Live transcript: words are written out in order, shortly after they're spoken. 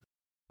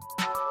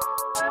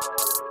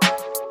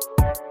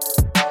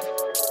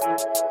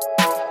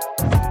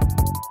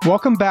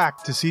Welcome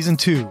back to Season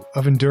 2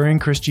 of Enduring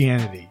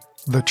Christianity,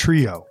 The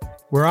Trio,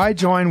 where I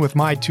join with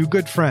my two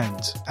good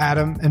friends,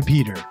 Adam and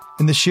Peter,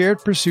 in the shared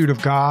pursuit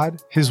of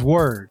God, His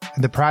Word,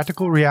 and the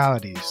practical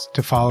realities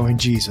to following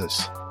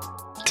Jesus.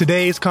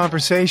 Today's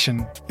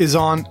conversation is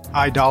on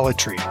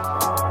idolatry.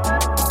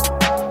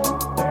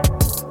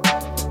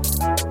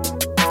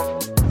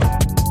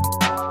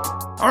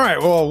 All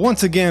right, well,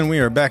 once again, we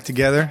are back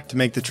together to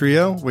make the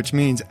trio, which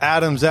means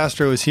Adam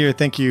Zastro is here.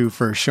 Thank you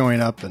for showing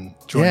up and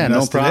joining us. Yeah,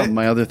 no problem. Today.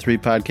 My other 3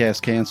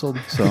 podcasts canceled,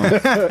 so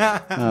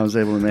I was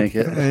able to make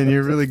it. And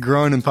you're really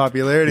growing in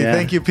popularity. Yeah.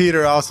 Thank you,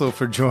 Peter, also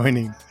for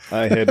joining.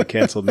 I had to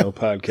cancel no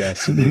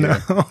podcast.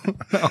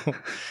 No.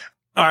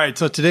 All right,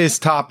 so today's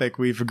topic,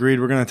 we've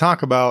agreed we're going to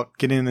talk about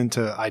getting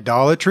into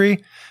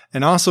idolatry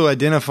and also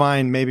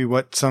identifying maybe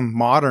what some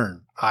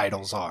modern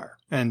idols are.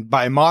 And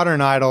by modern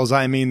idols,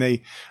 I mean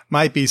they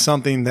might be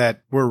something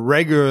that we're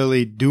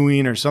regularly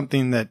doing or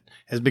something that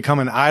has become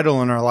an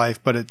idol in our life,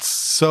 but it's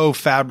so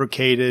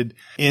fabricated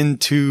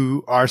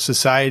into our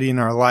society and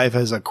our life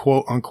as a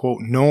quote unquote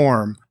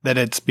norm that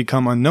it's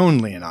become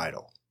unknowingly an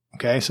idol.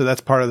 Okay, so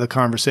that's part of the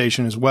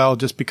conversation as well.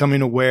 Just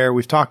becoming aware.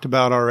 We've talked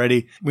about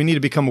already. We need to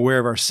become aware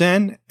of our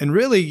sin. And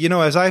really,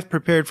 as I've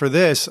prepared for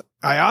this,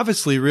 I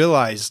obviously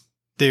realized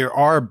there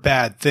are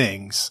bad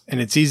things, and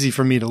it's easy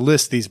for me to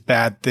list these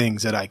bad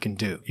things that I can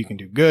do. You can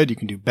do good, you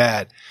can do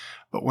bad.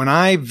 But when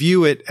I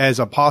view it as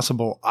a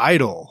possible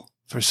idol,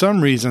 for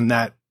some reason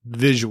that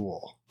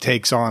visual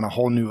takes on a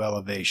whole new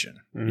elevation,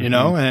 And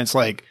it's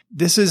like,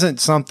 this isn't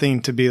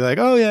something to be like,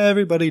 oh yeah,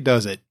 everybody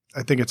does it.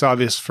 I think it's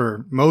obvious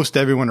for most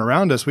everyone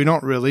around us. We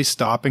don't really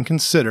stop and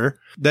consider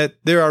that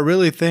there are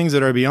really things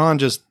that are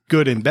beyond just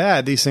good and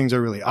bad. These things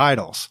are really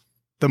idols.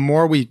 The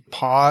more we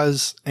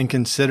pause and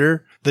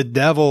consider, the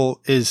devil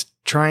is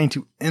trying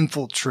to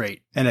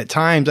infiltrate. And at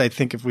times, I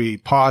think if we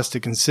pause to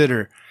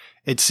consider,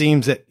 it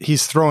seems that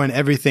he's throwing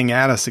everything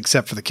at us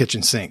except for the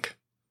kitchen sink.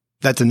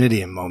 That's an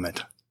idiom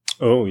moment.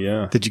 Oh,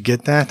 yeah. Did you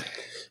get that?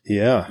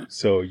 Yeah.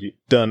 So you've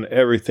done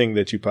everything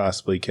that you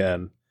possibly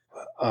can.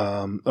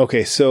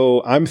 Okay,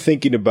 so I'm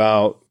thinking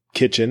about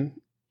kitchen.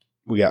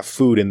 We got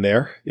food in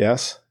there,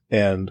 yes.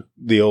 And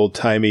the old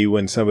timey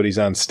when somebody's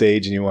on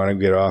stage and you want to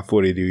get off,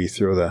 what do? You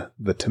throw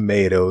the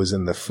tomatoes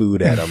and the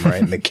food at them,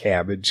 right? And the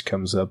cabbage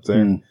comes up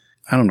there.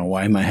 I don't know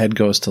why my head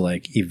goes to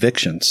like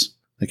evictions,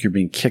 like you're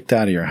being kicked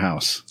out of your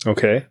house.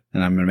 Okay.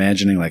 And I'm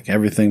imagining like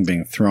everything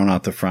being thrown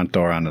out the front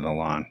door onto the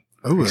lawn.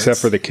 Ooh, except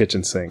for the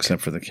kitchen sink.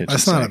 Except for the kitchen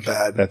that's sink. not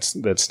a bad.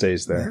 That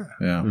stays there.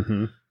 Yeah.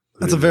 Mm-hmm.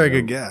 That's a very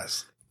good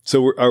guess.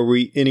 So are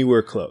we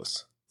anywhere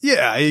close?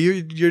 Yeah,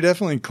 you're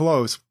definitely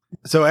close.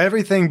 So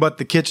everything but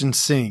the kitchen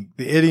sink.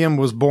 The idiom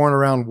was born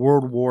around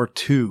World War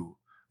II,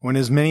 when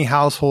as many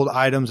household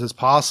items as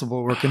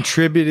possible were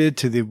contributed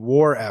to the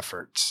war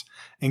efforts,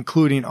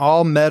 including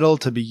all metal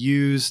to be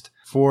used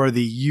for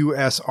the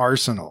U.S.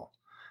 arsenal.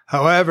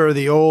 However,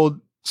 the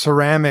old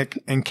ceramic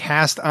and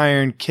cast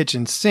iron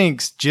kitchen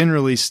sinks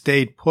generally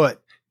stayed put,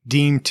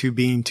 deemed to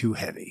being too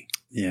heavy.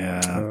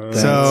 Yeah.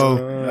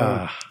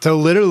 So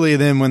literally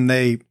then when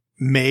they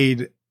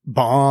made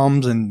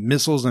bombs and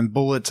missiles and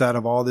bullets out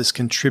of all this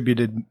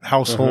contributed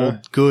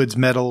household goods,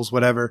 metals,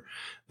 whatever,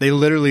 they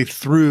literally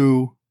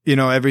threw,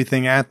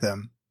 everything at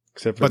them.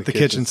 Except for the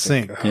kitchen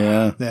sink.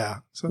 Yeah. Yeah.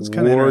 So it's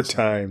kind of war interesting.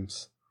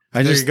 times.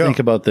 I There just you go. think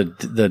about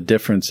the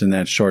difference in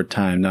that short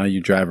time. Now you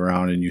drive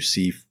around and you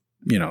see,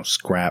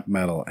 scrap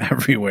metal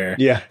everywhere.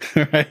 Yeah.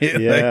 Right?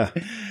 Yeah.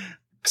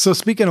 So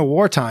speaking of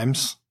war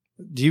times,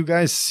 do you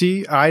guys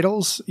see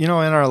idols, in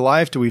our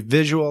life? Do we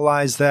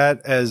visualize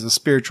that as a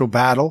spiritual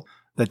battle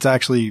that's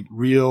actually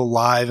real,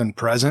 live, and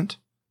present?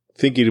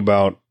 Thinking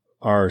about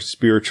our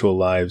spiritual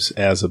lives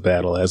as a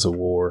battle, as a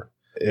war,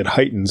 it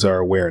heightens our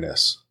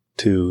awareness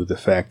to the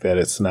fact that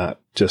it's not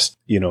just,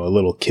 a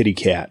little kitty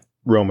cat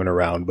roaming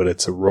around, but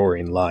it's a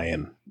roaring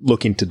lion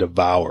looking to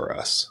devour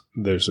us.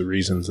 There's the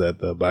reasons that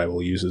the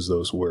Bible uses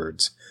those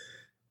words.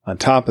 On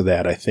top of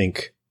that, I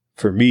think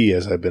for me,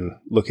 as I've been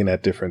looking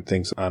at different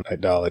things on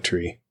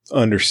idolatry,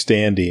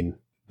 understanding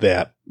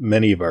that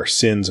many of our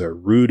sins are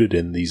rooted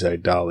in these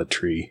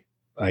idolatry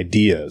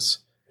ideas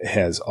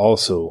has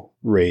also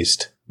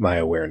raised my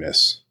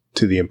awareness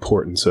to the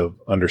importance of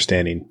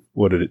understanding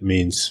what it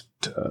means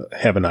to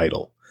have an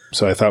idol.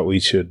 So I thought we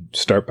should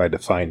start by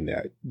defining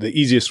that. The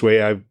easiest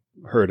way I've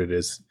heard it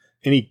is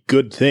any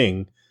good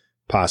thing,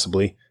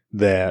 possibly,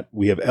 that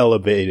we have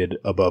elevated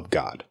above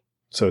God.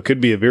 So it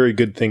could be a very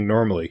good thing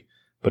normally,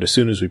 but as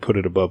soon as we put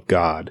it above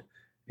God,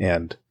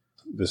 and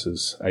this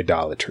is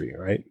idolatry,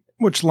 right?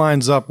 Which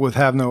lines up with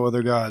have no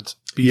other gods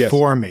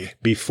before me.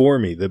 Before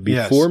me. The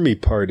before me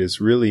part is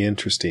really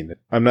interesting.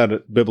 I'm not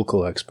a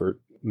biblical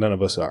expert. None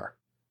of us are.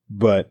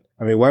 But,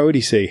 why would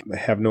he say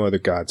have no other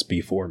gods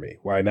before me?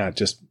 Why not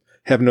just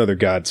have no other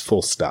gods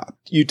full stop?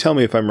 You tell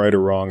me if I'm right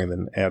or wrong and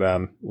then add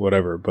on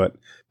whatever. But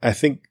I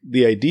think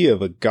the idea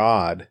of a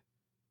god,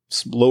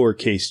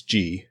 lowercase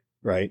g,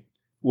 right,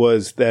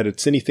 was that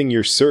it's anything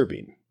you're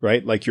serving,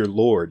 right? Like your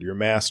Lord, your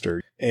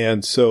master.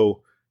 And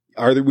so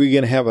are we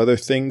going to have other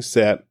things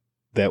that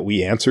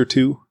we answer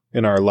to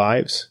in our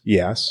lives?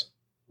 Yes.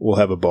 we'll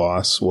have a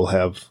boss, we'll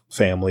have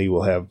family,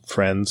 we'll have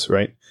friends,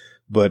 right?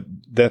 But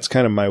that's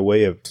kind of my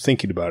way of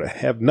thinking about it.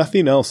 Have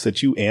nothing else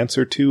that you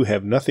answer to,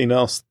 have nothing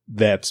else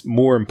that's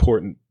more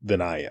important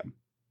than I am.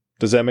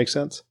 Does that make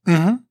sense?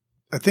 Mm-hmm.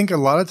 I think a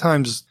lot of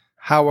times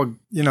how a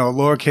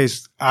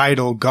lowercase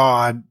idol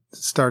God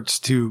starts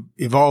to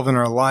evolve in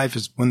our life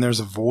is when there's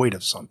a void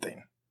of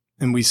something.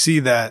 And we see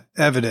that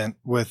evident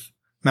with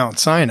Mount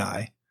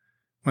Sinai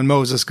when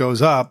Moses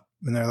goes up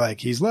and they're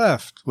like, he's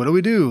left. What do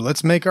we do?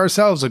 Let's make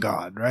ourselves a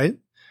God, right?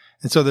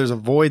 And so there's a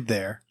void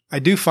there. I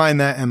do find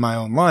that in my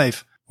own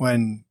life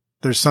when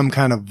there's some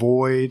kind of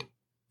void,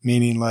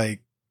 meaning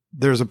like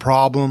there's a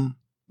problem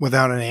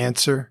without an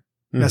answer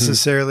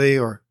necessarily,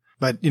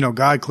 but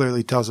God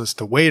clearly tells us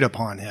to wait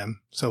upon him.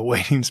 So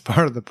waiting's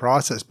part of the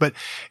process. But,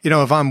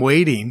 if I'm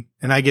waiting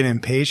and I get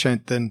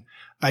impatient, then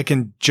I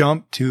can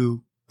jump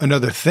to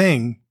another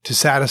thing to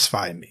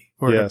satisfy me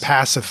or to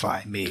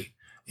pacify me,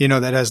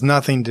 that has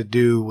nothing to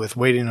do with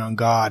waiting on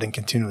God and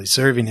continually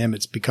serving him.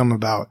 It's become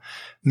about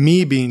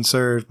me being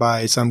served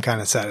by some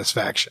kind of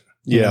satisfaction.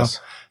 Yes.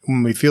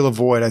 When we feel a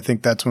void, I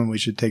think that's when we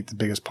should take the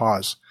biggest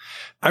pause.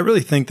 I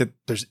really think that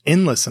there's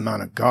endless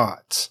amount of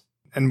gods,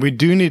 and we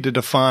do need to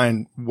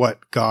define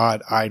what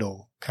God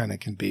idol kind of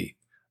can be.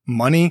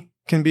 Money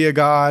can be a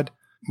god.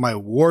 My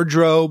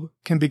wardrobe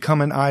can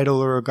become an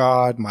idol or a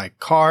god. My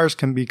cars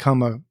can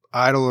become a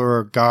idol or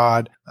a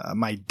god.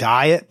 My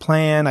diet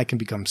plan, I can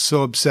become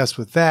so obsessed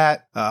with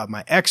that.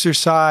 My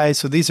exercise.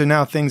 So these are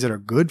now things that are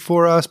good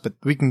for us, but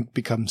we can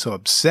become so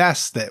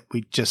obsessed that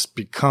we just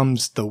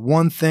becomes the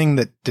one thing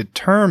that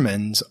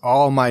determines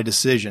all my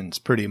decisions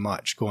pretty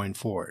much going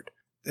forward.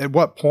 At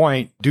what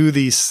point do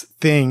these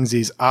things,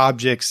 these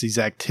objects, these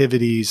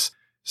activities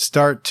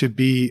start to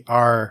be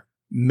our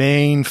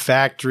main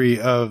factory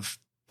of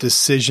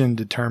decision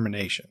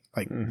determination?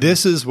 Like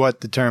this is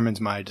what determines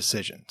my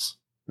decisions.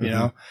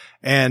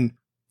 And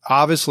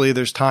obviously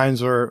there's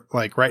times where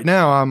like right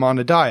now I'm on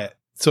a diet.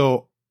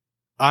 So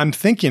I'm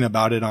thinking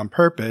about it on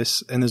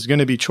purpose, and there's going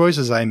to be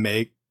choices I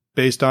make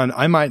based on,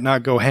 I might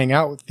not go hang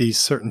out with these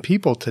certain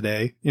people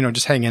today,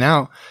 just hanging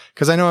out,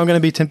 because I know I'm going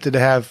to be tempted to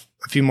have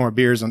a few more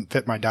beers and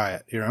fit my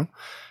diet,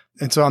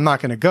 and so I'm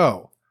not going to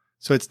go.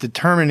 So it's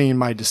determining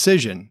my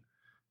decision.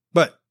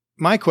 But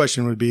my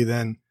question would be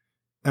then,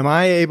 am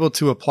I able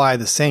to apply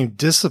the same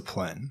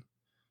discipline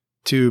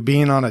to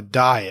being on a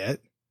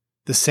diet,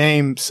 the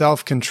same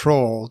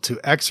self-control to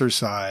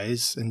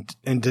exercise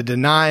and to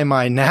deny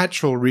my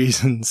natural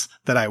reasons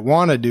that I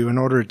want to do in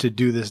order to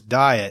do this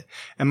diet?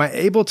 Am I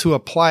able to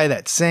apply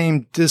that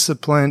same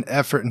discipline,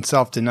 effort, and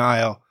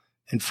self-denial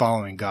in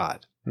following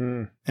God?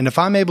 And if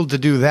I'm able to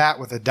do that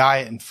with a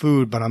diet and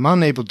food, but I'm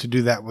unable to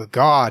do that with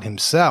God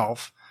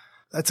himself,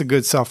 that's a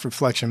good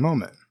self-reflection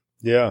moment.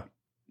 Yeah.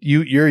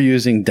 You're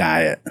using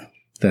diet.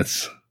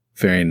 That's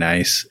very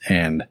nice,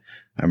 and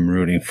I'm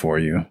rooting for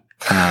you.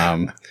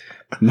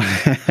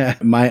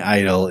 My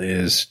idol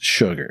is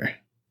sugar,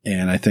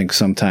 and I think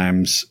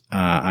sometimes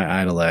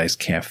I idolize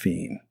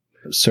caffeine.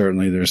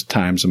 Certainly there's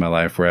times in my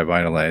life where I've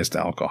idolized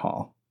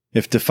alcohol.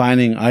 If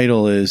defining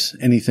idol is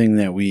anything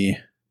that we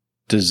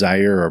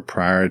desire or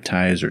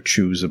prioritize or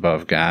choose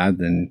above God,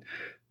 then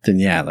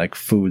yeah, like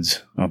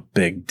food's a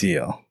big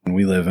deal. And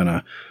we live in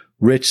a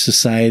rich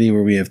society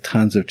where we have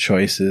tons of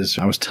choices.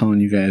 I was telling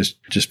you guys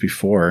just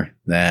before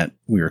that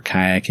we were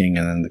kayaking,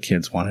 and then the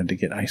kids wanted to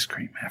get ice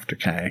cream after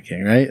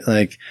kayaking, right?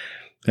 Like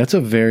that's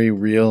a very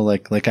real,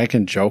 like I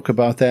can joke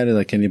about that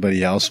like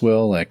anybody else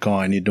will, like, oh,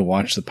 I need to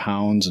watch the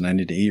pounds and I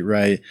need to eat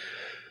right.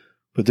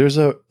 But there's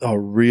a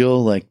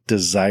real like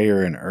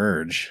desire and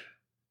urge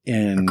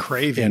in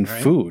craving, in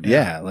right? food.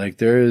 Yeah. Like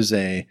there is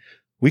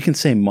we can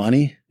say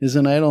money is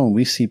an idol, and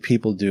we see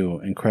people do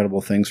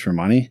incredible things for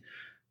money,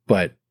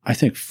 but I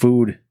think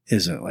food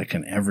isn't like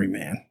an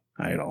everyman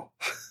idol.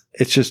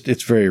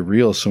 It's very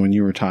real. So when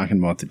you were talking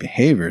about the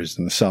behaviors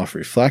and the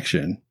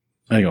self-reflection,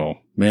 I go,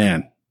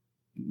 man,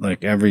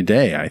 like every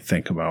day I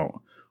think about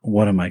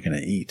what am I going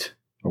to eat,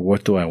 or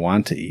what do I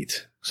want to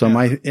eat? So am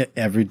I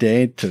every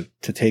day, to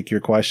take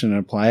your question and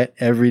apply it,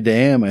 every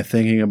day am I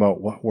thinking about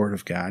what word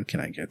of God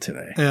can I get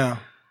today? Yeah.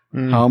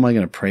 How am I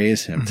going to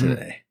praise him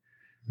today?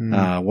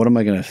 What am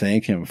I going to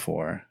thank him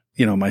for?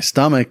 My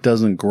stomach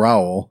doesn't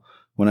growl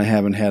when I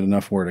haven't had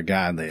enough word of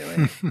God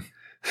lately,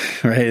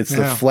 right? It's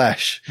the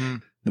flesh.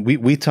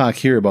 We talk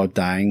here about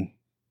dying,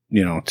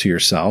 to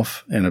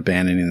yourself and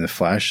abandoning the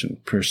flesh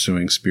and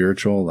pursuing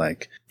spiritual.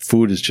 Like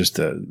food is just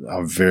a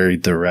very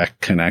direct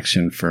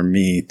connection for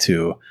me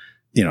to,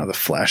 the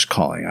flesh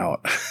calling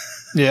out.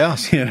 Yeah.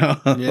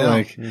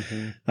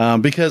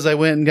 Because I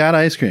went and got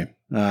ice cream.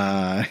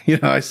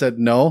 I said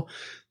no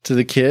to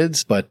the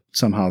kids, but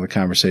somehow the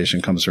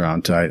conversation comes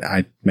around to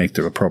I make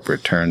the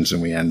appropriate turns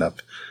and we end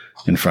up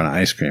in front of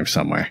ice cream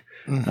somewhere.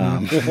 So.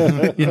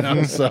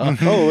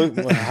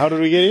 Oh, how did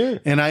we get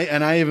here? And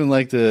I even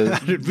like to,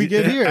 how did we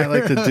get here? I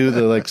like to do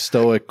the like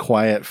stoic,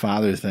 quiet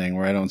father thing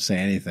where I don't say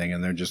anything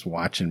and they're just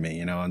watching me,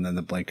 and then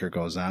the blinker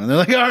goes on and they're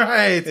like, all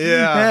right.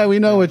 Yeah. We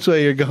know which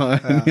way you're going,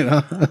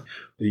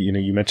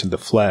 You mentioned the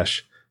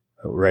flesh.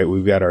 right?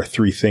 We've got our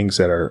three things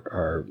that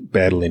are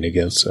battling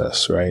against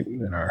us, right?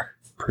 In our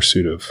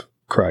pursuit of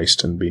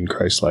Christ and being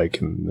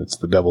Christ-like, and it's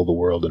the devil, the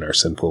world, and our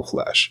sinful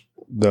flesh.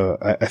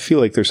 I feel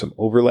like there's some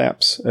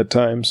overlaps at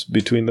times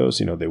between those.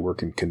 They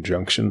work in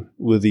conjunction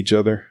with each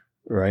other,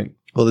 right?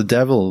 Well, the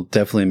devil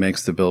definitely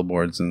makes the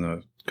billboards and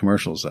the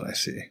commercials that I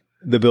see.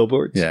 The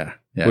billboards? Yeah.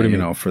 Yeah, what do you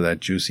mean? For that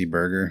juicy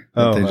burger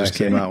that they just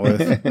came out with.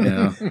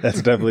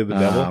 That's definitely the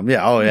devil.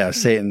 Yeah. Oh, yeah.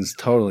 Satan's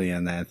totally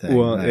in that thing.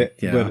 Well, but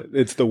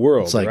it's the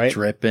world, it's like right?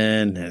 dripping.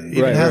 And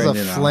it has a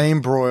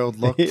flame-broiled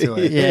look to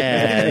it.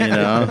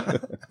 Yeah,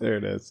 There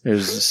it is.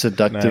 There's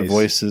seductive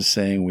voices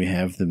saying we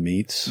have the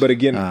meats. But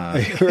again, Oh,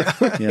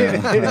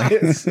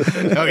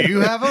 you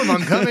have them?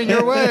 I'm coming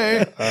your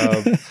way.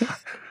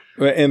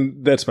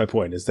 And that's my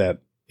point, is that,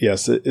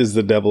 yes, is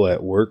the devil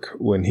at work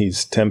when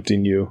he's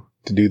tempting you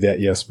to do that?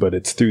 Yes, but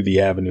it's through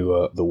the avenue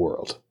of the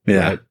world.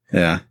 Yeah. Right?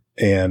 Yeah.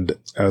 And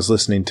I was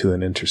listening to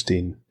an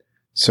interesting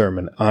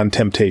sermon on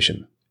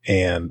temptation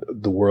and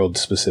the world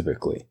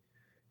specifically.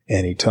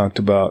 And he talked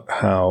about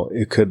how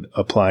it could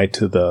apply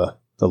to the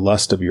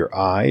lust of your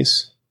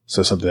eyes.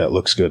 So something that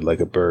looks good, like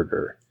a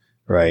burger,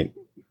 right?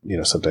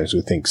 Sometimes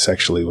we think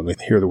sexually when we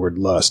hear the word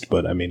lust,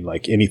 but I mean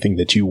like anything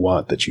that you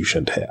want that you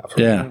shouldn't have. Right?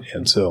 Yeah.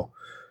 And so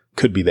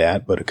could be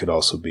that, but it could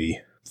also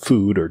be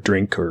food or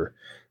drink or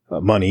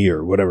money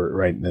or whatever,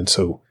 right? And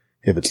so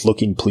if it's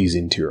looking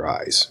pleasing to your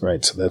eyes,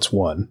 right? So that's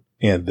one.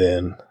 And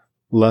then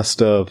lust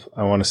of,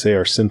 I want to say,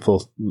 our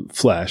sinful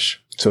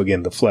flesh. So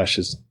again, the flesh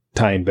is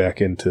tying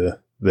back into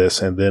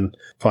this. And then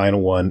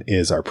final one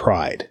is our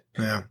pride.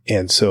 Yeah.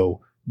 And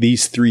so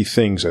these three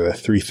things are the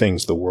three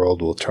things the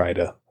world will try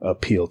to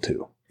appeal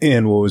to.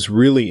 And what was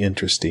really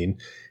interesting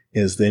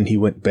is then he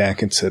went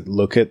back and said,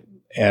 look at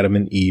Adam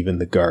and Eve in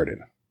the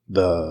garden.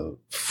 The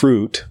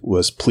fruit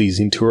was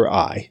pleasing to her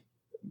eye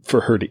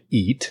for her to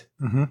eat.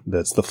 Mm-hmm.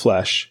 That's the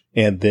flesh.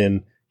 And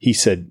then he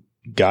said,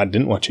 God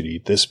didn't want you to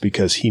eat this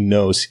because he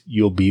knows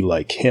you'll be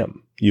like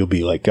him. You'll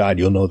be like God.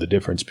 You'll know the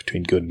difference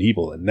between good and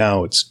evil. And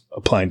now it's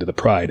applying to the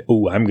pride.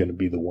 Oh, I'm going to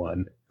be the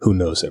one who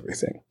knows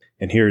everything.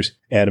 And here's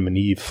Adam and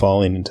Eve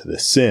falling into the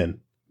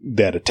sin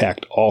that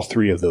attacked all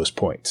three of those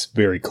points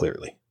very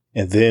clearly.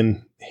 And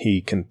then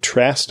he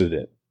contrasted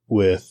it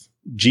with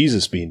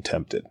Jesus being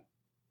tempted.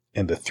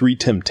 And the three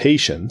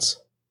temptations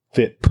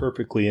fit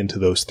perfectly into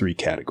those three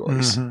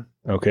categories.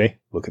 Mm-hmm. Okay,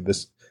 look at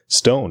this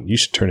stone. You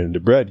should turn it into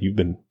bread. You've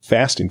been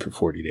fasting for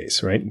 40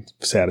 days, right?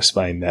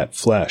 Satisfying that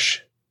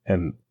flesh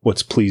and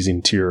what's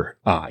pleasing to your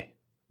eye.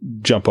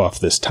 Jump off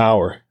this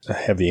tower,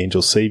 have the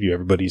angels save you.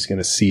 Everybody's going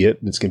to see it.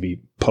 It's going to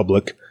be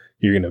public.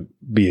 You're going to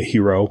be a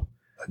hero.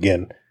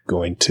 Again,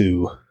 going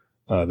to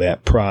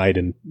that pride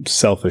and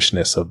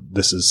selfishness of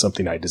this is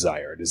something I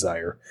desire. I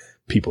desire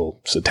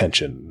people's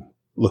attention.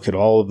 Look at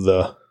all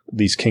of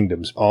these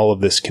kingdoms. All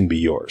of this can be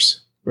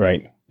yours,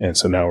 right? And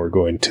so now we're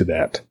going to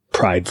that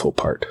prideful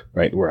part,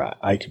 right? Where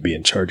I could be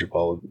in charge of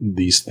all of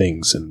these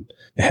things and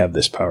have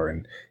this power.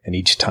 And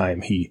each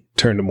time he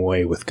turned them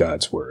away with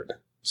God's word.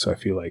 So I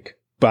feel like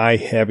by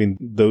having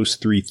those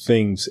three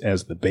things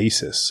as the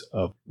basis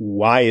of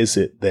why is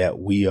it that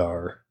we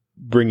are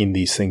bringing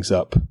these things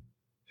up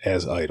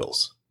as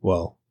idols?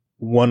 Well,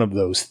 one of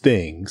those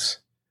things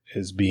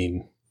is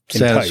being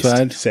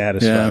satisfied.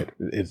 Yeah.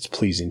 It's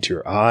pleasing to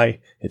your eye,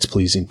 it's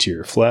pleasing to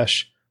your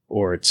flesh,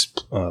 or it's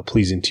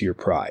pleasing to your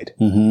pride.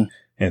 Mm-hmm.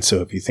 And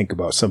so if you think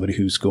about somebody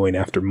who's going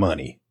after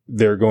money,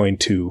 they're going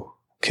to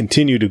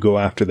continue to go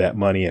after that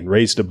money and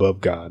raise it above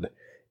God.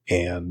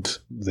 And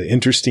the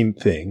interesting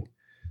thing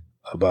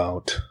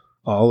about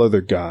all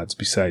other gods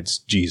besides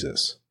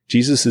Jesus,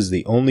 Jesus is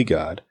the only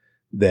God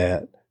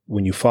that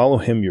when you follow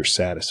him, you're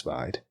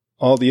satisfied.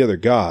 All the other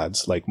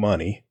gods, like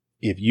money,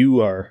 if you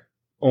are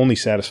only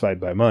satisfied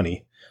by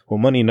money, well,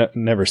 money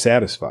never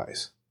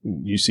satisfies.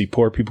 You see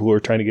poor people who are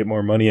trying to get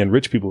more money and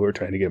rich people who are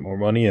trying to get more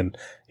money. And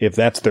if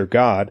that's their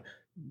God,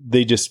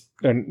 they just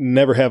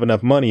never have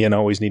enough money and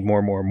always need more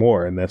and more and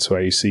more. And that's why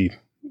you see,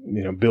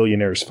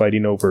 billionaires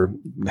fighting over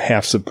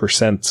halves of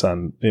percents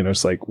on,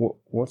 it's like,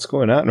 what's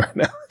going on right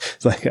now?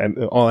 It's like,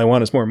 all I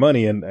want is more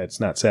money and it's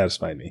not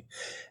satisfying me.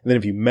 And then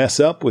if you mess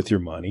up with your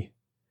money,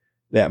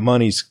 that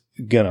money's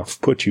going to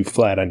put you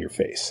flat on your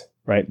face,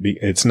 right?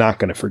 It's not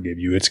going to forgive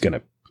you. It's going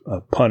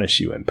to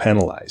punish you and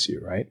penalize you,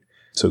 right?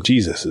 So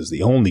Jesus is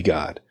the only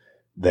God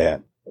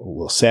that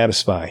will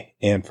satisfy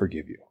and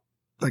forgive you.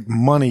 Like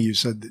money, you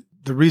said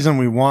the reason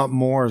we want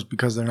more is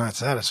because they're not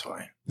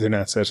satisfying. They're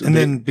not satisfying. And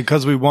then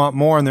because we want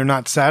more and they're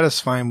not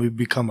satisfying, we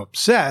become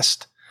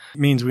obsessed. It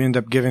means we end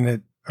up giving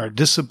it our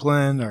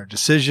discipline, our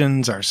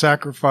decisions, our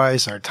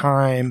sacrifice, our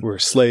time. We're a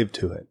slave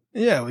to it.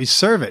 Yeah, we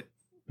serve it.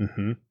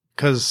 Mm-hmm.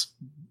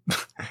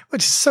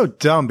 Which is so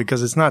dumb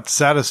because it's not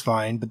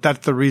satisfying, but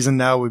that's the reason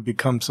now we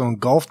become so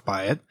engulfed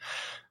by it,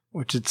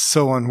 which it's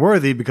so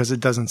unworthy because it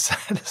doesn't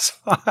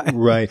satisfy.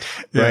 Right,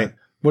 Yeah. right.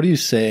 What do you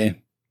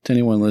say to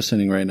anyone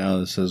listening right now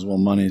that says, well,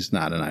 money's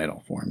not an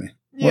idol for me?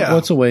 Yeah.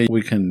 What's a way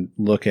we can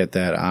look at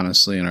that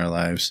honestly in our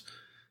lives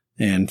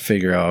and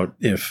figure out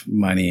if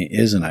money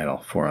is an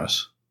idol for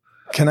us?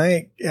 Can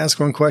I ask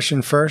one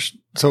question first?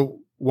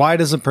 So why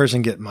does a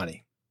person get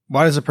money?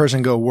 Why does a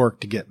person go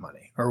work to get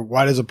money? Or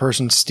why does a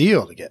person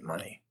steal to get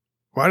money?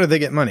 Why do they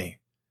get money?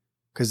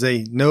 Because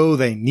they know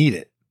they need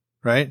it,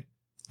 right?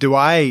 Do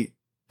I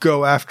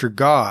go after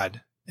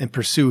God and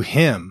pursue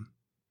him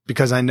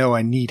because I know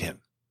I need him?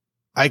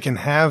 I can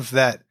have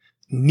that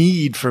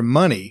need for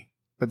money,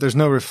 but there's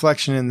no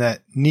reflection in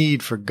that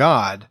need for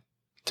God.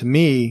 To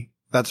me,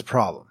 that's a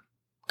problem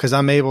because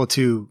I'm able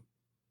to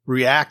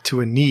react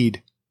to a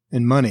need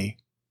in money.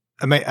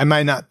 I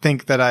might not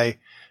think that I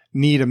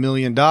need $1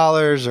 million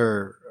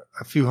or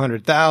a few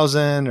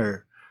 100,000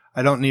 or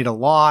I don't need a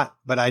lot,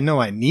 but I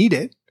know I need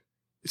it.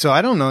 So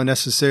I don't know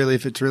necessarily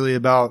if it's really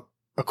about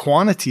a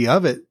quantity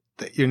of it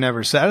that you're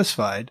never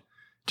satisfied.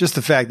 Just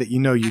the fact that you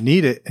know you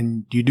need it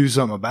and you do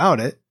something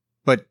about it.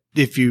 But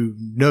if you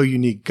know you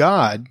need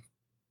God,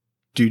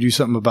 do you do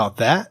something about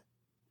that?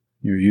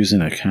 You're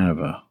using a kind of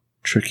a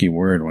tricky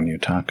word when you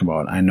talk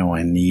about, I know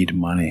I need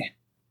money.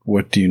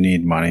 What do you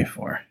need money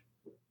for?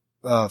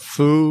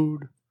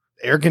 Food,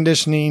 air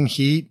conditioning,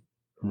 heat,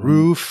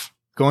 roof,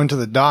 going to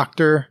the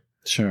doctor.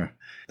 Sure.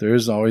 There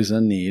is always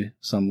a need,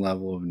 some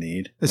level of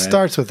need. It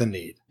starts with a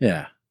need.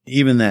 Yeah.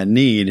 Even that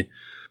need,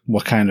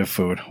 what kind of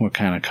food, what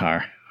kind of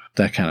car,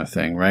 that kind of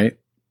thing, right?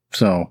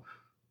 So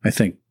I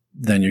think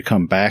then you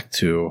come back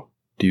to,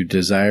 do you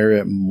desire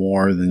it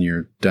more than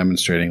you're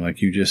demonstrating,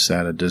 like you just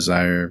said, a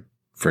desire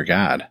for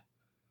God?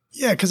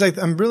 Yeah, because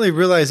I'm really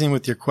realizing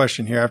with your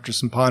question here after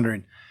some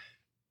pondering,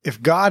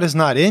 if God is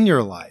not in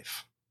your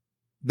life,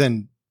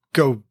 then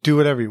go do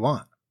whatever you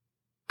want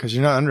because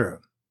you're not under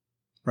him,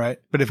 right?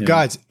 But if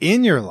God's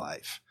in your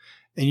life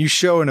and you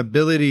show an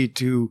ability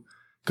to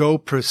go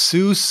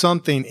pursue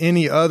something,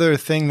 any other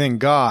thing than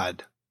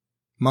God,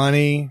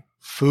 money,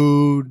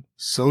 food,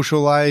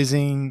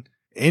 socializing,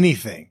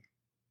 anything,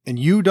 and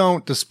you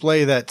don't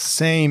display that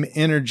same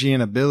energy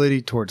and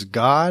ability towards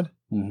God,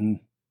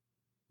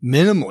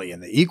 minimally, in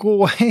the equal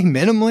way,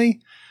 minimally,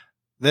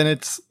 then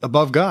it's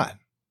above God.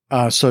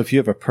 So if you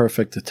have a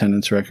perfect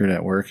attendance record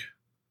at work,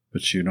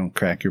 but you don't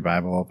crack your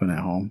Bible open at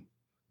home,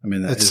 I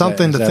mean, it's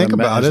something to think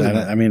about, isn't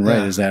it? I mean,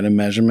 right. Is that a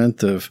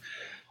measurement of,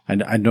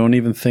 I don't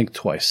even think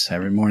twice.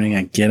 Every morning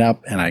I get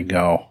up and I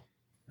go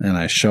and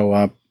I show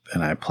up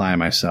and I apply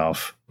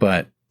myself,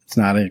 but it's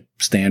not a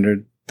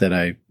standard that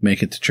I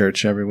make it to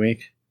church every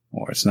week,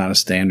 or it's not a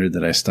standard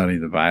that I study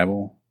the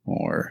Bible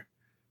or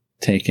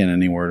take in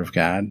any word of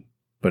God.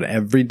 But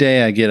every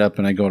day I get up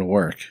and I go to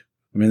work.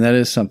 I mean, that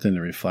is something to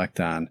reflect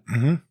on.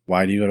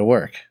 Why do you go to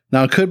work?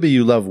 Now, it could be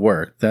you love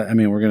work. We're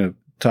going to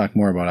talk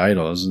more about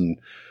idols, and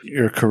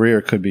your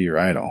career could be your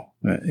idol,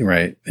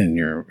 right? And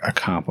your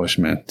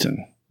accomplishment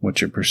and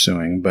what you're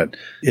pursuing. But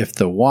if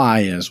the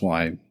why is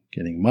why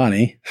getting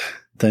money,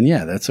 then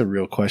yeah, that's a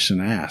real question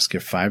to ask.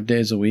 If 5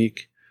 days a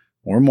week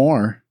or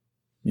more,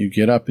 you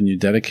get up and you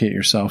dedicate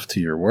yourself to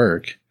your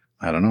work,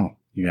 I don't know.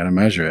 You got to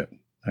measure it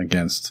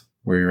against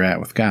where you're at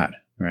with God,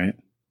 right?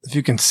 If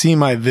you can see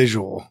my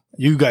visual,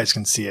 you guys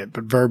can see it,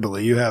 but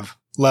verbally you have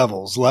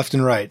levels left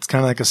and right. It's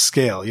kind of like a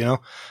scale, you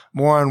know,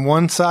 more on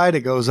one side,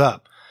 it goes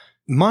up.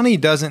 Money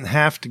doesn't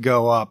have to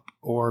go up,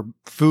 or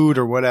food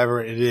or whatever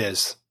it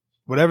is,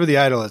 whatever the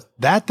idol is,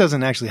 that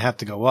doesn't actually have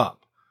to go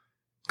up.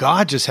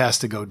 God just has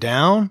to go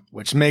down,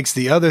 which makes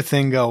the other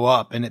thing go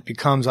up, and it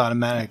becomes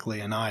automatically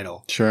an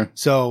idol. Sure.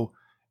 So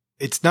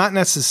it's not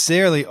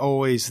necessarily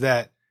always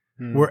that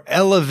we're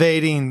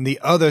elevating the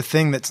other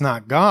thing that's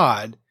not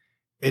God.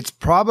 It's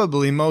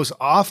probably most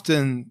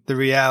often the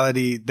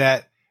reality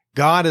that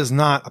God is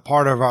not a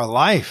part of our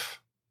life,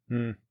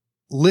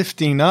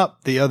 lifting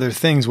up the other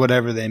things,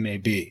 whatever they may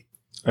be.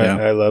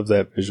 I love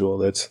that visual.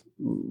 That's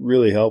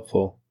really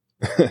helpful.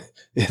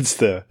 It's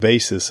the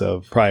basis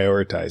of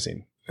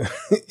prioritizing.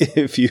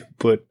 If you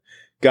put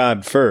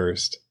God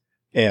first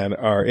and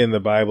are in the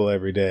Bible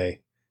every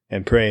day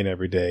and praying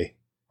every day,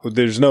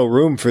 there's no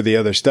room for the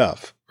other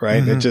stuff,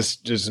 right? It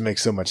just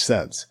makes so much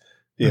sense.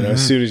 You know,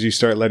 as soon as you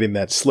start letting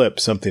that slip,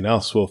 something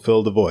else will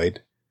fill the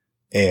void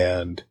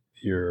and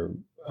you're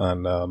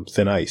on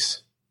thin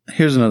ice.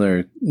 Here's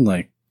another,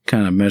 like,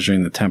 kind of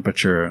measuring the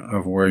temperature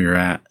of where you're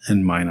at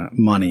in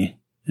money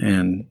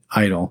and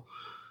idol.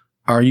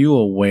 Are you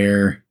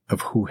aware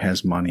of who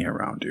has money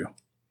around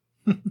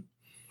you?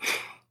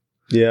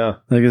 Yeah.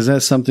 Like, is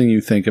that something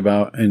you think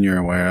about and you're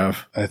aware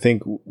of? I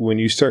think when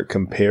you start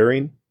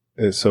comparing,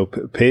 so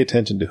pay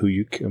attention to who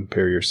you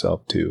compare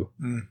yourself to.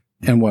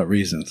 And what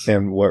reasons?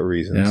 And what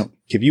reasons. Yep.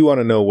 If you want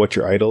to know what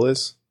your idol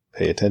is,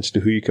 pay attention to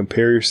who you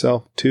compare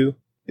yourself to,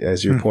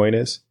 as your point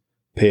is.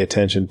 Pay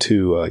attention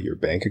to your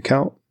bank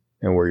account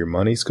and where your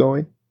money's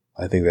going.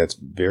 I think that's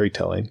very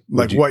telling.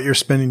 Like what you're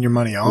spending your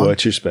money on?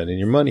 What you're spending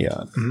your money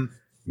on.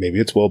 Maybe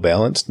it's well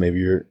balanced. Maybe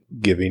you're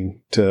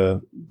giving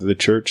to the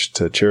church,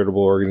 to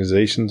charitable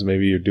organizations.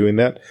 Maybe you're doing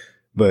that.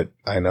 But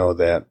I know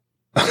that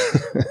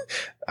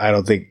I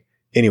don't think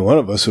any one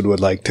of us would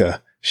like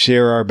to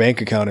share our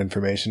bank account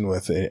information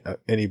with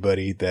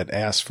anybody that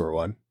asks for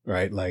one,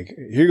 right? Like,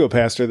 here you go,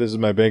 Pastor. This is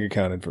my bank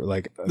account info.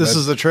 Like, this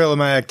is the trail of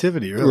my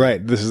activity, really.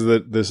 Right. This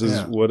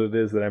is what it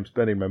is that I'm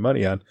spending my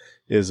money on.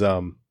 Is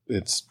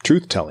it's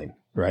truth telling,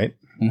 right?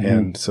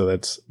 And so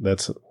that's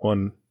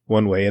one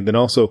one way. And then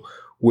also,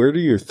 where do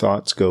your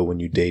thoughts go when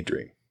you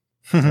daydream?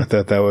 I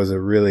thought that was a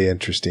really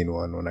interesting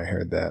one when I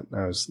heard that.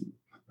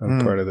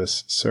 I'm part of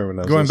this sermon.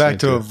 I was going back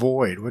listening to a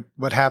void.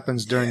 What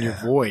happens during your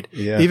void?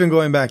 Yeah. Even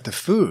going back to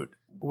food.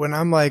 When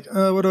I'm like,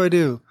 what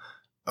do?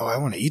 Oh, I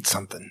want to eat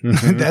something.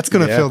 That's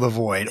going to fill the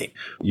void.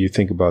 You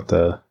think about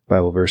the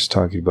Bible verse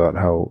talking about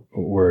how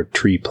we're a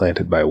tree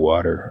planted by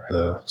water.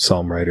 The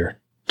psalm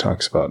writer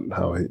talks about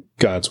how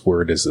God's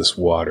word is this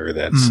water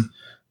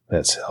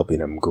that's helping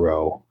him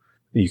grow.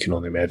 You can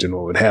only imagine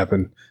what would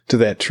happen to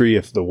that tree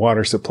if the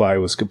water supply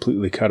was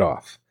completely cut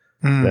off.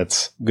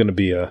 That's going to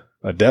be a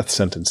death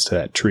sentence to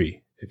that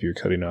tree if you're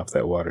cutting off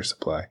that water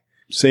supply.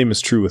 Same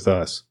is true with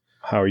us.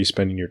 How are you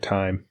spending your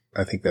time?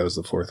 I think that was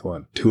the fourth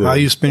one. How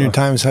you spend your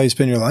time is how you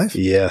spend your life?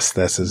 Yes,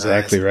 that's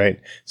exactly right.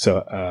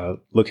 So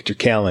look at your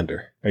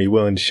calendar. Are you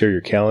willing to share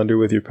your calendar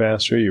with your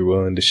pastor? You're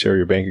willing to share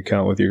your bank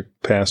account with your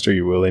pastor?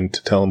 You're willing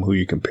to tell him who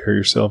you compare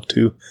yourself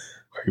to?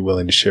 Are you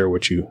willing to share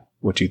what you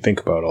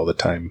think about all the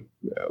time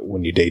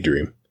when you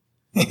daydream?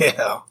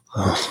 Yeah.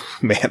 Oh,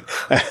 man.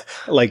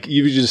 Like,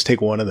 you just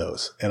take one of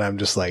those, and I'm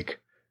just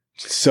like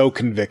so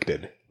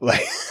convicted.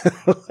 Like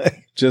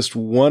just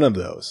one of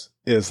those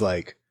is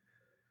like,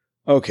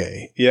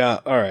 okay, yeah,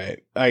 all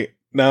right.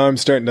 Now I'm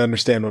starting to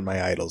understand what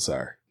my idols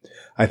are.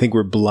 I think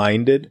we're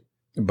blinded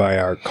by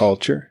our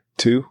culture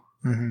too.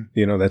 Mm-hmm.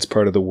 You know, that's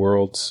part of the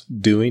world's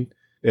doing.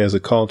 As a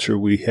culture,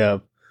 we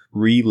have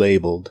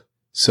relabeled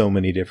so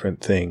many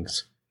different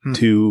things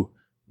to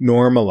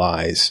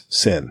normalize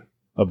sin.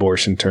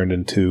 Abortion turned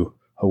into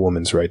a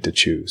woman's right to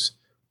choose.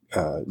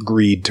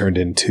 Greed turned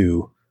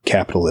into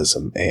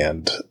capitalism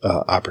and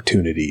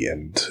opportunity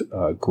and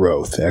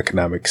growth,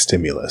 economic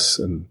stimulus.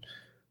 And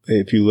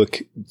if you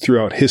look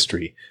throughout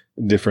history,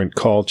 different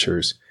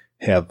cultures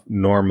have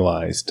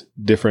normalized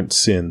different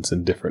sins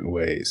in different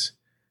ways.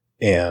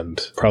 And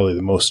probably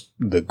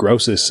the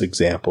grossest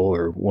example,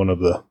 or one of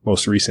the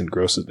most recent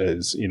grossest,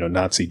 is,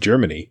 Nazi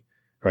Germany,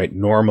 right?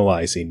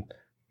 Normalizing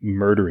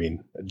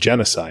murdering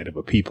genocide of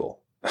a people.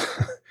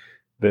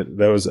 that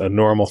was a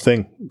normal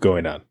thing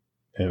going on.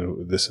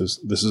 And this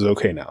is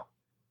okay now.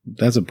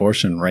 That's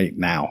abortion right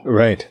now.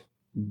 Right.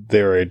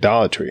 They're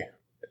idolatry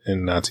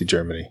in Nazi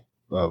Germany.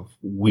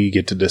 We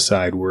get to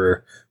decide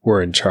we're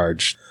in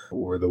charge.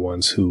 We're the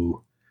ones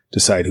who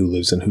decide who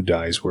lives and who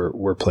dies.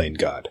 We're playing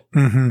God.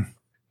 Mm-hmm.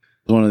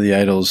 One of the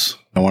idols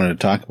I wanted to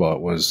talk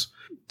about was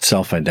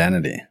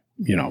self-identity,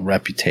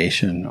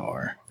 reputation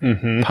or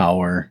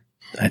power.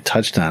 I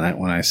touched on it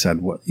when I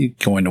said,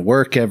 going to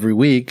work every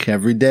week,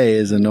 every day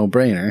is a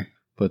no-brainer,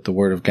 but the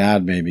word of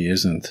God maybe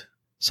isn't.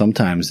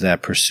 Sometimes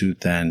that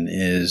pursuit then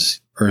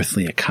is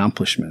earthly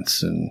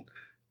accomplishments and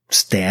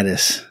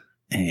status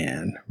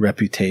and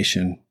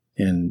reputation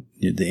in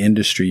the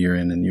industry you're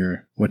in and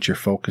what you're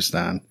focused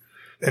on.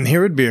 And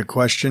here would be a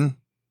question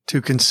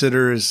to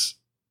consider: is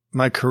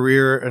my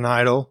career an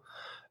idol?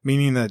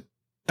 Meaning that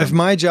if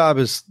my job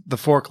is the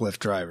forklift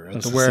driver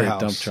at the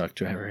warehouse, dump truck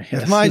driver,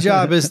 yes. If my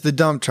job is the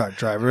dump truck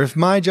driver, if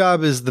my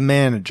job is the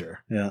manager,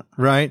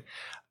 right?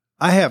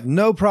 I have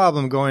no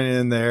problem going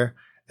in there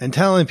and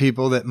telling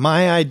people that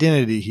my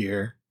identity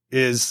here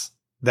is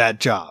that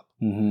job.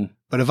 Mm-hmm.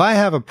 But if I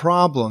have a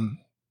problem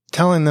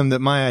telling them that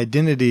my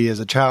identity is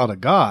a child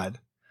of God,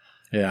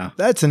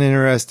 that's an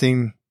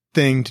interesting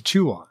thing to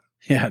chew on.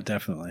 Yeah,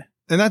 definitely.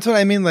 And that's what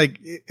I mean. Like,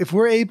 if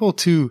we're able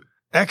to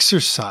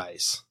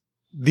exercise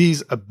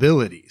these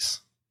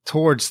abilities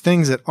towards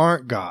things that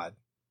aren't God,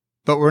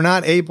 but we're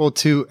not able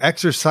to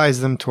exercise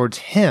them towards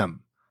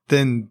Him,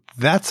 then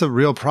that's a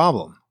real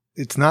problem.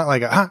 It's not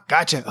like,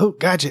 gotcha. Oh,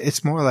 gotcha.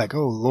 It's more like,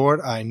 oh,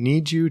 Lord, I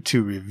need you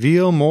to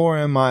reveal more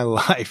in my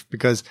life,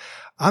 because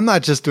I'm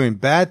not just doing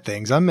bad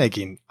things. I'm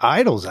making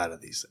idols out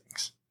of these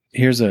things.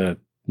 Here's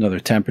another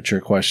temperature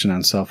question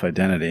on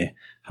self-identity.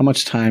 How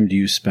much time do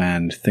you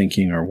spend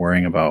thinking or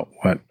worrying about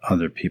what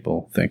other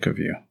people think of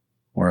you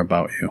or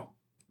about you?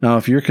 Now,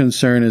 if your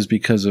concern is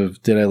because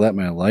of, did I let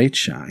my light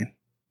shine?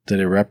 Did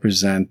I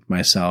represent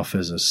myself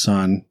as a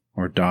son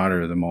or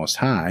daughter of the Most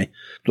High?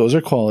 Those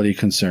are quality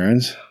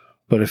concerns.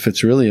 But if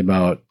it's really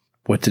about,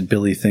 what did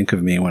Billy think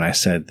of me when I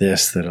said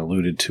this that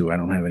alluded to, I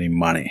don't have any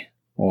money?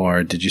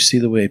 Or did you see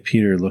the way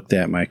Peter looked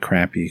at my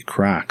crappy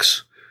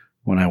Crocs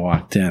when I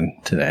walked in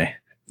today?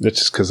 That's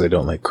just because I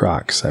don't like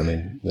Crocs. I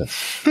mean,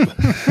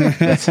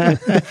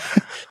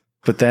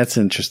 but that's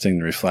interesting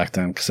to reflect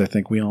on, because I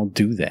think we all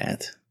do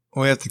that.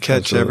 We have to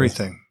catch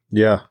everything.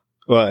 Yeah.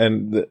 Well,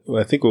 and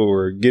I think what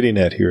we're getting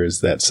at here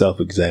is that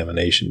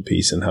self-examination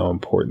piece and how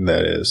important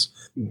that is,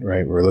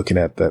 right? We're looking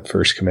at that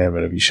first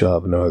commandment of, you shall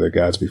have no other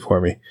gods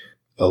before me.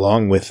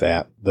 Along with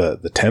that, the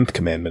 10th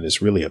commandment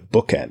is really a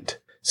bookend,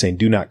 saying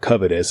do not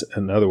covet. As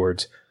in other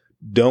words,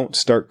 don't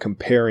start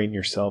comparing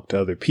yourself to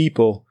other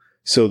people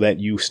so that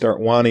you start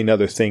wanting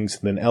other things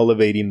and then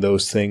elevating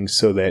those things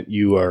so that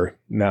you are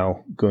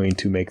now going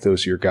to make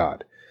those your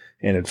God.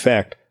 And in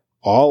fact,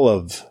 all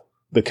of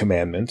the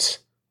commandments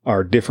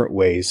are different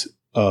ways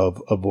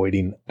of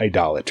avoiding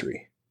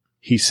idolatry.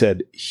 He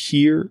said,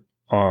 here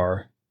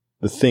are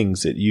the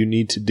things that you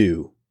need to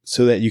do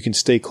so that you can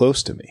stay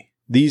close to me.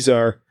 These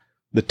are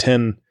the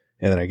 10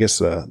 And then I guess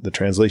the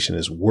translation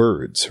is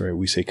words, right?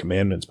 We say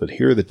commandments, but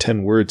here are the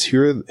 10 words.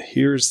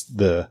 Here's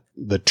the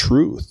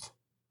truth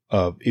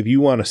of, if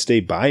you want to stay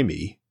by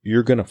me,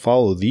 you're going to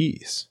follow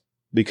these,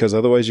 because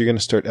otherwise you're going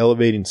to start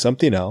elevating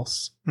something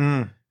else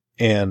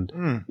and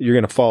you're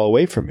going to fall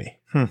away from me.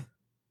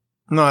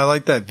 No, I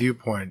like that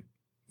viewpoint.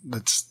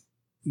 That's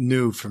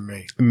new for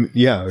me.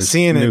 Yeah.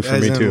 Seeing new it for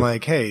as me in too.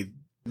 like, hey,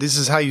 this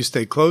is how you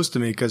stay close to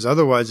me, because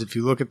otherwise, if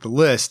you look at the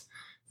list,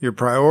 you're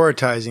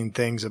prioritizing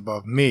things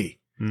above me.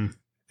 And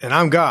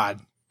I'm God,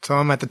 so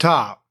I'm at the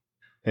top.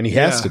 And he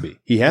has to be.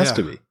 He has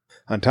to be.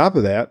 On top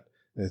of that,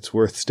 it's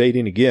worth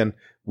stating again,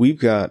 we've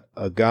got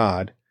a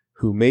God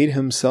who made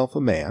himself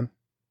a man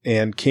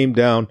and came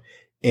down,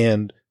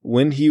 and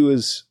when he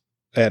was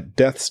at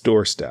death's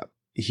doorstep,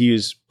 he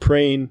was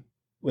praying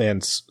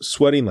and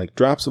sweating like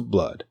drops of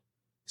blood,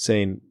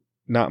 saying,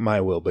 not my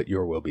will, but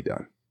your will be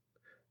done.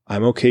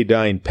 I'm okay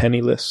dying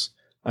penniless.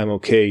 I'm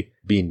okay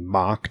being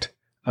mocked.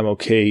 I'm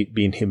okay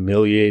being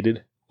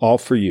humiliated, all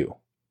for you,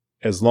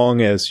 as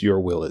long as your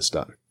will is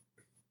done.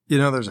 You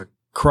know, there's a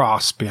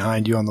cross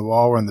behind you on the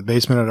wall. We're in the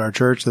basement at our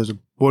church. There's a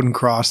wooden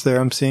cross there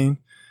I'm seeing.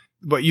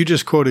 But you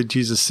just quoted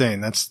Jesus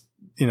saying that's,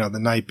 the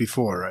night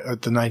before, right? Or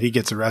the night he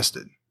gets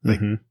arrested. Like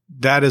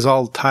that is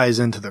all ties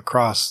into the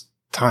cross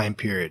time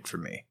period for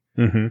me.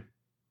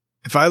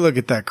 If I look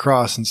at that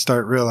cross and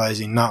start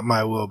realizing not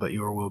my will, but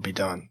your will be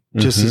done,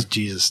 just as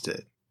Jesus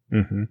did.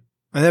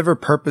 I never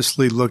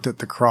purposely looked at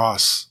the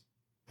cross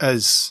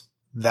as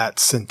that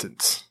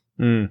sentence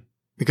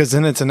because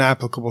then it's an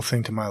applicable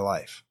thing to my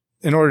life.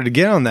 In order to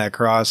get on that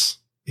cross,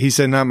 he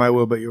said, not my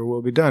will, but your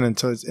will be done. And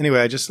so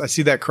anyway, I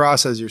see that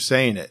cross as you're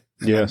saying it.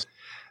 Yes.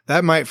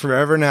 That might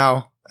forever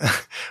now,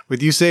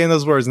 with you saying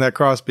those words and that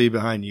cross be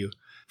behind you,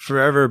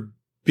 forever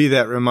be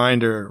that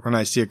reminder when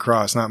I see a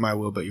cross, not my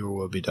will, but your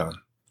will be done.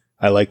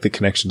 I like the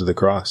connection to the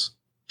cross.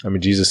 I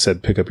mean, Jesus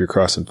said, pick up your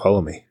cross and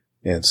follow me.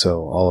 And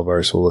so all of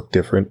ours will look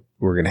different.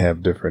 We're going to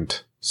have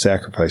different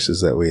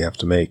sacrifices that we have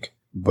to make.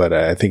 But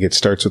I think it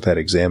starts with that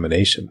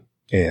examination,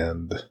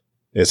 and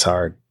it's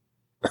hard.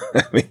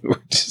 I mean,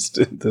 we're just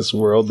in this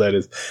world that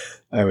is,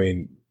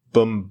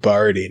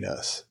 bombarding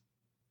us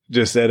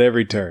just at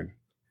every turn.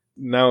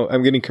 Now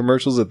I'm getting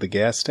commercials at the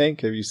gas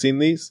tank. Have you seen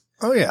these?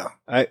 Oh yeah.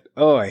 I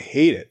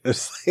hate it.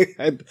 It's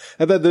like,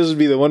 I thought this would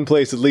be the one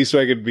place at least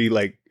where I could be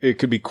like, it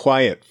could be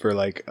quiet for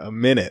like a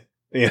minute.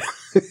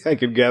 I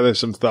could gather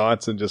some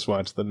thoughts and just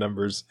watch the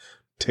numbers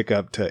tick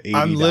up to $80.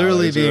 I'm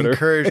literally being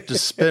encouraged to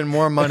spend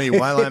more money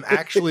while I'm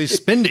actually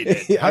spending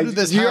it. How did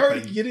this happen? You're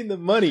already getting the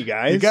money,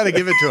 guys. You got to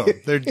give it to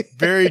them. They're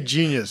very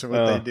genius at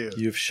what they do.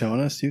 You've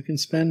shown us you can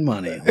spend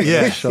money.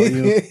 Yeah. We'll show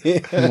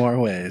you more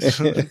ways.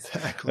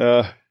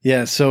 Exactly.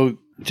 Yeah. So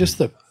just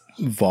the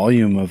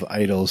volume of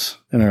idols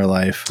in our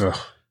life,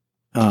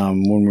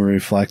 when we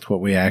reflect what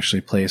we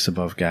actually place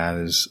above God,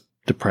 is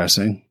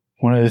depressing.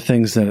 One of the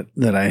things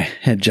that I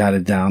had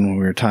jotted down when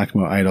we were talking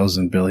about idols,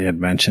 and Billy had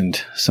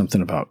mentioned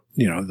something about,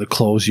 the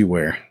clothes you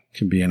wear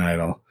can be an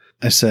idol.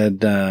 I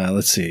said,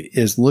 let's see,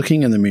 is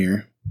looking in the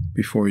mirror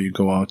before you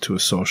go out to a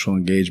social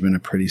engagement a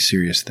pretty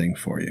serious thing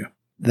for you?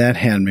 That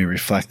had me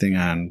reflecting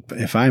on,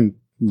 if I'm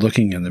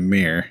looking in the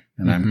mirror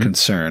and I'm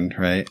concerned,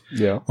 right?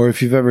 Yeah. Mm-hmm. Or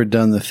if you've ever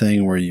done the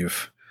thing where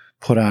you've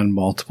put on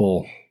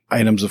multiple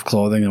items of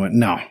clothing and went,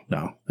 no.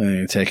 And then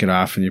you take it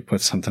off and you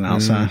put something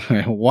else on.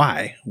 Right?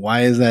 Why?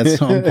 Why is that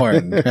so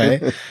important?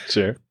 Right?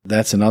 Sure.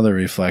 That's another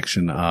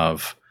reflection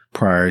of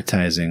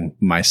prioritizing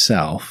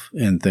myself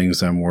and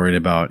things I'm worried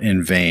about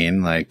in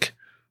vain, like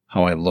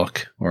how I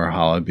look or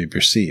how I'd be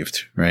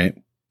perceived. Right?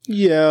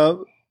 Yeah.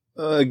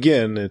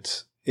 Again,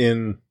 it's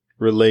in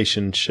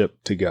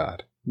relationship to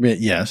God.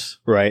 Yes.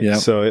 Right. Yep.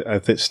 So I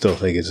still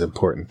think it's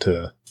important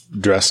to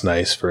dress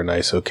nice for a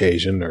nice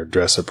occasion, or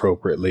dress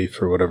appropriately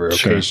for whatever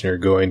occasion you're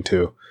going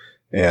to.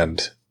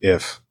 And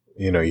if,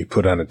 you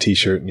put on a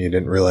t-shirt and you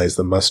didn't realize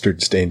the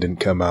mustard stain didn't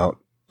come out,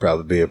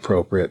 probably be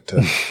appropriate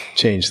to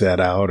change that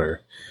out.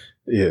 Or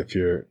if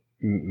you're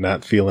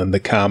not feeling the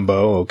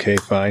combo, okay,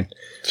 fine.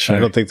 Sure. I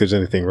don't think there's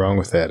anything wrong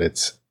with that.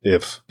 It's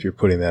if you're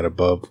putting that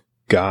above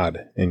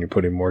God and you're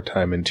putting more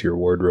time into your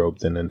wardrobe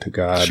than into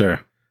God.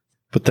 Sure.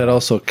 But that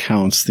also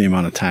counts the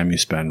amount of time you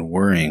spend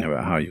worrying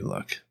about how you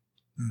look.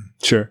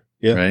 Sure.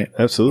 Yeah. Right?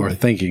 Absolutely. Or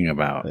thinking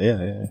about.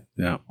 Yeah.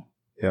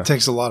 It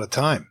takes a lot of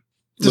time.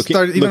 Just Looking-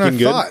 start even our looking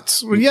good?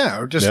 thoughts. Well, yeah,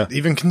 or just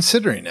even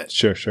considering it.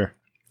 Sure.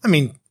 I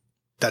mean,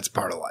 that's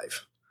part of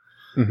life.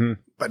 Mm-hmm.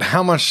 But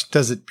how much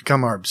does it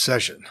become our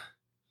obsession?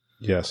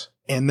 Yes.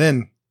 And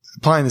then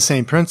applying the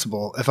same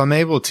principle, if I'm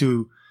able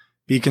to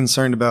be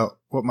concerned about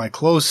what my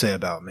clothes say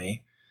about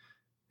me,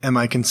 am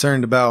I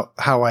concerned about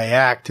how I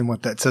act and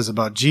what that says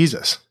about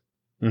Jesus?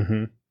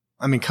 Mm-hmm.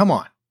 I mean, come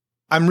on.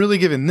 I'm really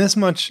giving this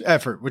much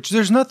effort, which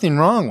there's nothing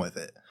wrong with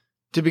it,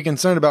 to be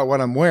concerned about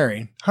what I'm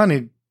wearing.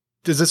 Honey,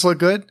 does this look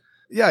good?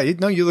 Yeah, you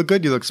look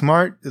good. You look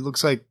smart. It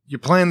looks like you're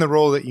playing the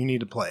role that you need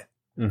to play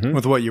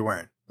with what you're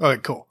wearing.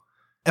 Okay, cool.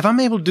 If I'm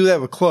able to do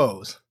that with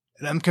clothes,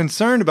 and I'm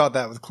concerned about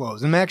that with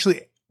clothes, and I'm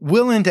actually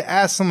willing to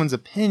ask someone's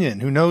opinion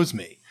who knows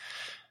me,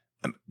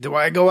 do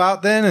I go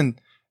out then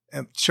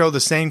and show the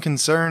same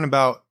concern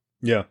about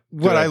Yeah.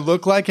 what I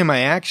look like in my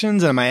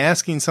actions? Am I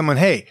asking someone,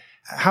 hey,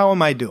 how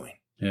am I doing?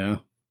 Yeah.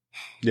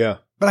 Yeah.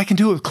 But I can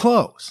do it with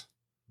clothes,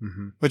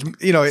 which,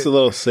 It's a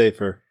little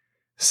safer.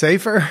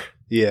 safer.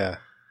 Yeah.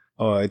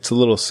 Oh, it's a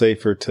little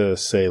safer to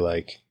say,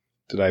 like,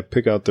 did I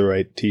pick out the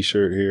right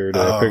t-shirt here?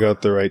 Did I pick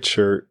out the right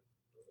shirt?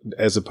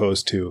 As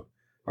opposed to,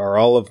 are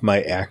all of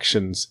my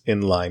actions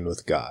in line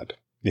with God?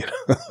 You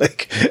know,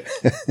 like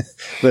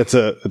it's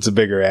a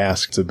bigger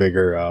ask. It's a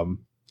bigger,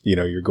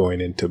 you're going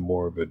into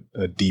more of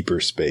a deeper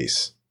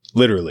space.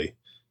 Literally,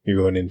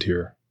 you're going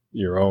into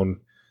your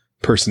own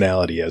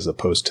personality as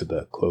opposed to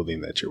the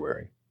clothing that you're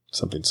wearing.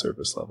 Something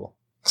surface level.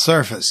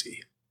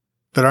 Surfacey.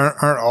 But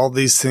aren't all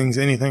these things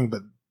anything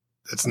but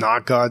it's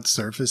not God's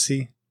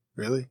surfacey?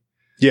 Really?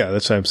 Yeah,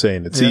 that's what I'm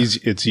saying. It's easy.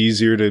 It's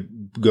easier to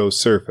go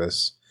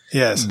surface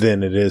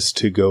than it is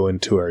to go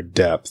into our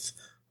depth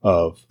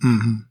of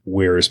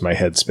where is my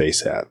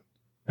headspace at?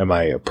 Am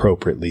I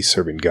appropriately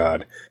serving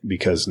God?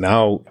 Because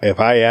now if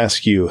I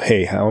ask you,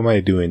 hey, how am I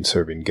doing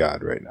serving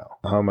God right now?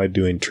 How am I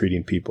doing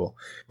treating people?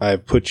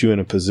 I've put you in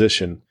a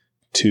position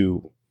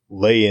to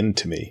lay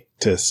into me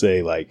to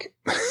say, like,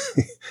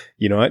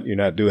 you know what? You're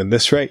not doing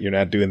this right. You're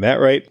not doing that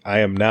right. I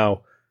am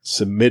now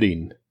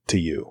submitting to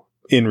you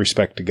in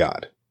respect to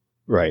God.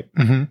 Right.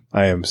 Mm-hmm.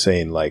 I am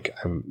saying, like,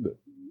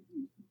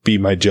 be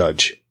my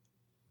judge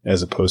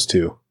as opposed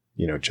to,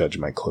 judge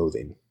my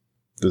clothing.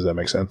 Does that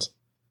make sense?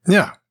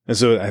 Yeah. And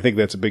so I think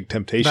that's a big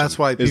temptation. That's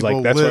why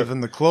people live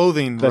in the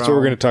clothing That's realm. what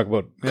we're going to talk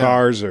about,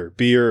 cars or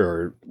beer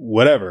or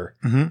whatever.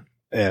 Mm-hmm.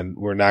 And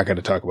we're not going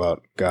to talk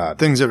about God.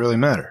 Things that really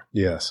matter.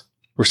 Yes.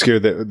 We're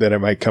scared that it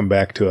might come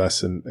back to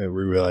us and we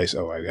realize,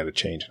 I've got to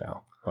change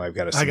now. I've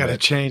got to submit. I got to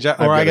change.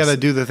 I got to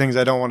do the things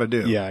I don't want to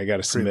do. Yeah, I got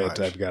to submit.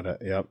 I've got to,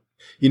 yep.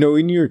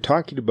 When you were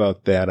talking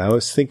about that, I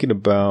was thinking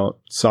about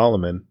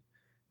Solomon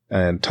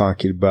and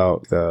talking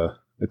about the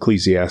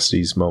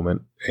Ecclesiastes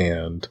moment.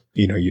 And,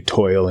 you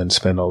toil and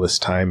spend all this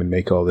time and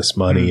make all this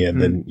money and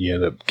then you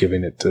end up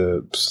giving it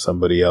to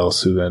somebody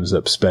else who ends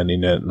up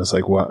spending it. And it's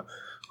like,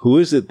 who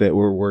is it that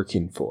we're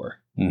working for?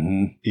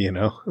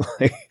 Mm-hmm.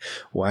 Like,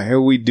 why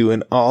are we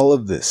doing all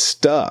of this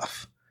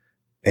stuff?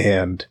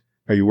 And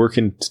are you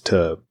working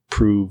to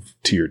prove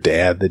to your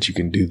dad that you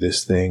can do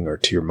this thing, or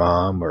to your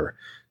mom, or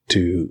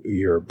to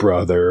your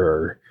brother,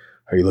 or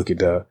are you looking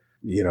to,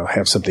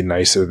 have something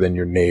nicer than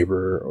your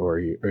neighbor, or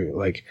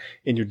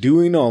and you're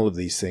doing all of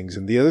these things.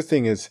 And the other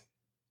thing is,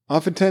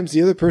 oftentimes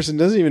the other person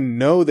doesn't even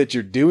know that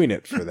you're doing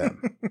it for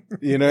them.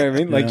 You know what I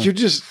mean? Yeah. Like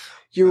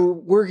you're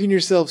working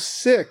yourself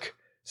sick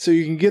so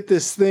you can get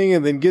this thing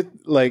and then get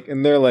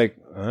and they're like,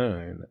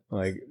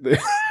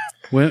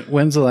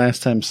 When's the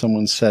last time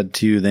someone said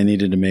to you they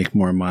needed to make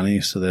more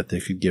money so that they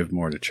could give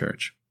more to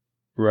church?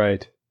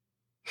 Right.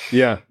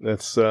 Yeah,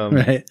 that's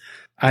right.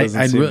 I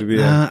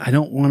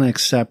don't want to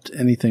accept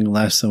anything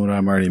less than what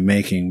I'm already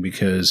making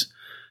because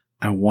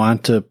I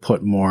want to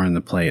put more on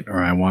the plate,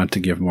 or I want to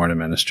give more to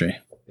ministry.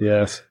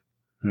 Yes.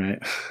 Right.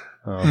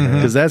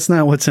 Because that's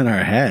not what's in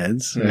our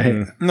heads,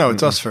 right? No,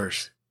 it's us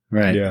first.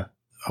 Right. Yeah.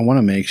 I want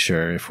to make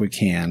sure, if we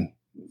can,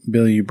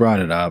 Billy, you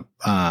brought it up,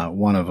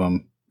 one of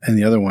them, and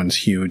the other one's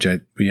huge.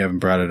 We haven't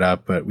brought it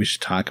up, but we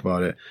should talk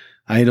about it.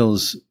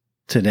 Idols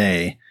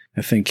today.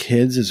 I think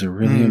kids is a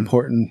really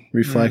important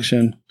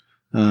reflection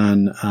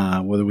on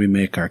whether we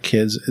make our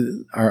kids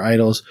our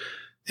idols.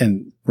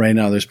 And right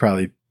now there's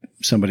probably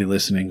somebody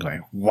listening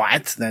going,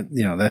 what?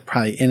 That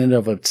probably in and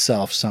of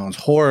itself sounds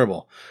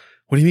horrible.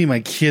 What do you mean my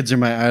kids are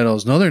my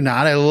idols? No, they're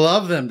not. I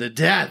love them to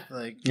death.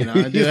 I'd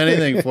do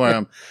anything for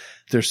them.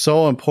 They're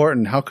so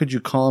important. How could you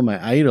call them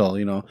my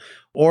idol?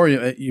 Or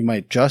you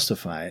might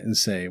justify it and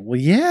say, well,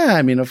 yeah,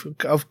 I mean,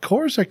 of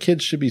course our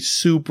kids should be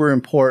super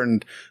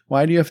important.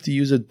 Why do you have to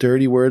use a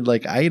dirty word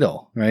like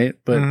idol, right?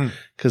 But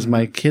because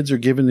my kids are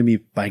given to me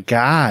by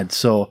God,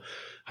 so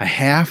I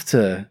have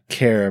to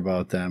care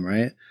about them,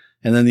 right?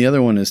 And then the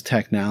other one is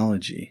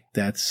technology.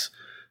 That's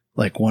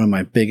like one of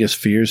my biggest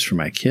fears for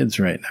my kids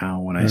right now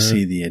when I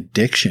see the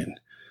addiction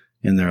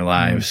in their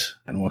lives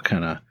and what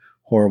kind of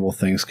horrible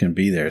things can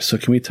be there. So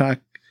can we talk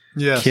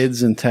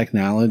kids and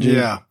technology?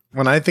 Yeah.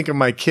 When I think of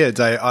my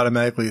kids, I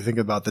automatically think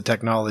about the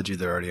technology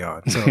they're already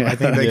on. So I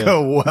think they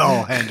go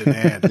well hand in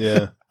hand.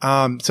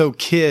 Yeah. So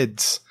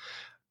kids,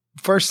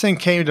 first thing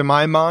came to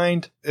my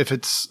mind, if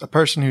it's a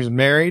person who's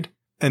married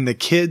and the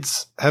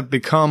kids have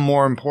become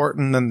more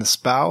important than the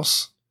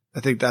spouse, I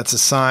think that's a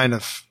sign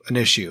of an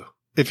issue.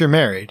 If you're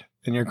married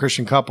and you're a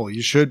Christian couple,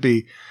 you should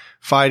be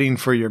fighting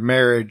for your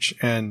marriage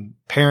and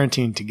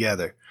parenting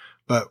together.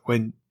 But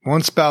when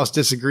one spouse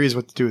disagrees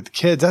what to do with the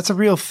kids, that's a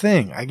real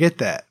thing. I get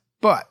that.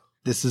 But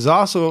this is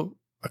also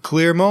a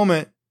clear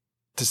moment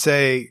to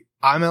say,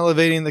 I'm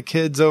elevating the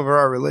kids over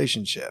our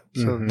relationship.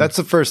 So that's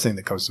the first thing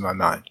that comes to my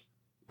mind.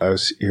 I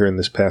was hearing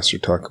this pastor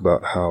talk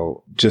about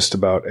how just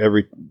about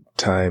every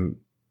time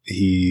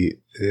he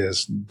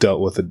has dealt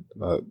with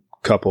a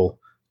couple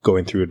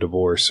going through a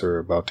divorce or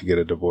about to get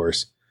a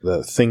divorce,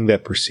 the thing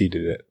that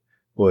preceded it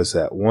was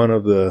that one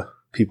of the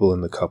people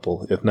in the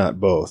couple, if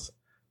not both,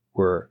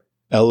 were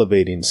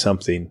elevating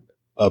something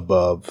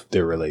above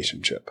their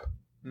relationship.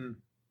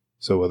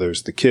 So whether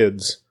it's the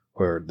kids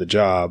or the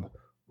job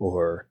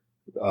or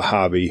a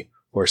hobby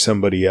or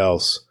somebody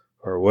else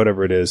or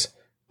whatever it is,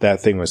 that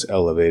thing was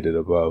elevated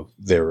above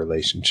their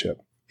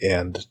relationship.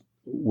 And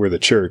we're the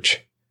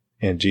church,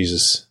 and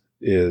Jesus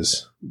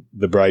is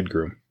the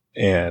bridegroom,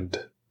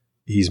 and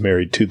he's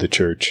married to the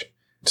church.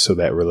 So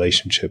that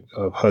relationship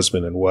of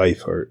husband and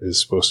wife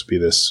is supposed to be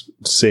this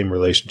same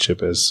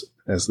relationship as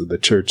the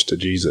church to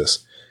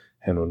Jesus.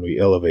 And when we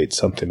elevate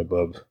something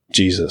above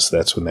Jesus,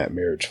 that's when that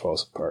marriage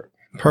falls apart.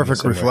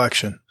 Perfect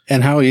reflection.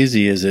 And how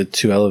easy is it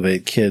to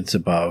elevate kids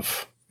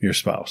above your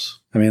spouse?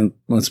 I mean,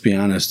 let's be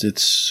honest,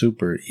 it's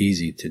super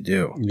easy to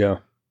do. Yeah.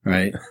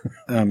 Right?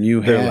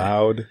 They're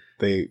loud.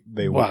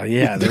 Well,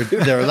 yeah,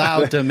 they're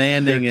loud,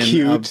 demanding, they're and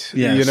cute.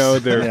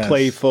 Yes, they're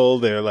playful.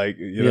 They're like,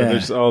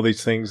 there's all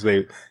these things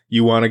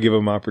you want to give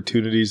them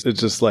opportunities. It's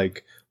just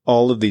like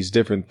all of these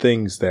different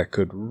things that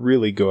could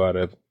really go out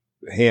of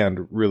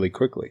hand really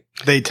quickly.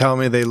 They tell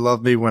me they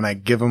love me when I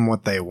give them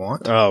what they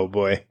want. Oh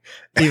boy.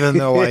 Even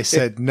though I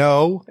said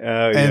no.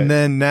 And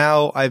then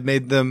now I've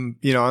made them,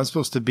 I'm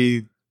supposed to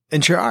be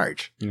in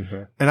charge.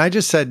 Mm-hmm. And I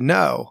just said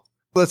no.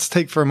 Let's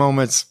take for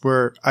moments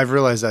where I've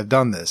realized I've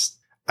done this.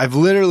 I've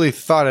literally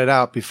thought it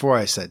out before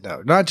I said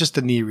no, not just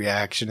a knee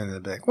reaction and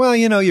then be like, well,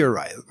 you're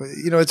right.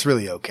 It's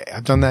really okay.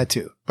 I've done that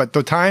too. But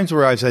the times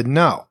where I've said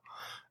no,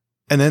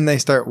 and then they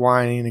start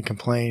whining and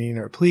complaining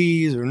or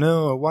please or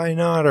no, or why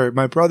not? Or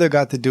my brother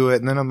got to do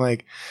it. And then I'm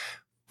like,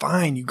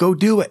 fine, you go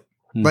do it.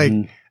 Mm-hmm.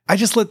 Like I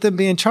just let them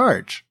be in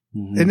charge.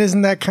 Mm-hmm. And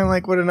isn't that kind of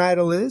like what an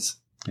idol is?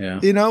 Yeah.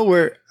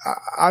 Where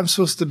I'm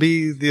supposed to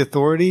be the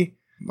authority.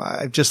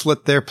 I just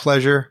let their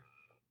pleasure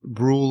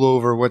rule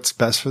over what's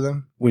best for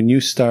them. When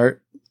you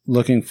start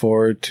looking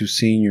forward to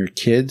seeing your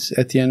kids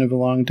at the end of a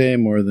long day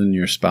more than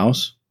your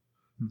spouse,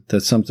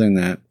 that's something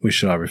that we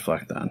should all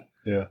reflect on.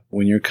 Yeah.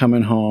 When you're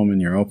coming home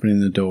and you're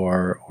opening the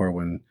door, or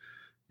when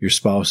your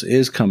spouse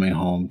is coming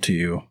home to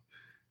you,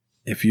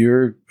 if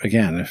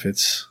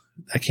it's,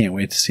 I can't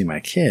wait to see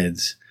my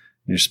kids,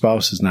 and your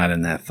spouse is not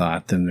in that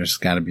thought, then there's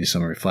got to be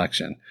some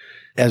reflection.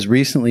 As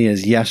recently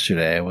as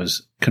yesterday, I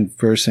was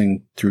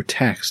conversing through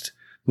text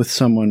with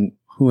someone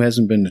who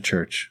hasn't been to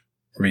church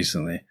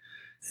recently.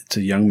 It's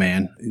a young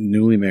man,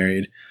 newly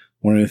married.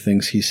 One of the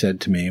things he said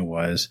to me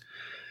was,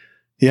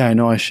 yeah, I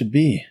know I should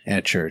be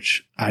at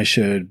church. I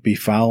should be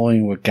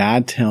following what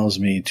God tells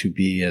me to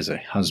be as a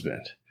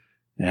husband.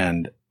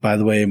 And by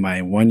the way,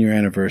 my 1-year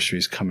anniversary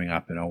is coming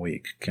up in a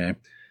week. Okay.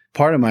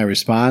 Part of my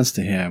response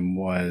to him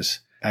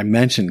was, I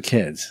mentioned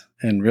kids.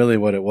 And really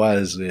what it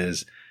was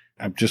is,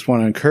 I just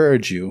want to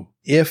encourage you,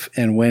 if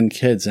and when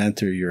kids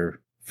enter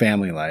your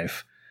family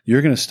life,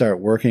 you're going to start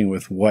working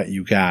with what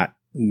you got,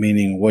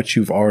 meaning what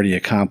you've already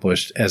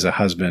accomplished as a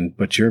husband,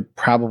 but you're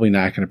probably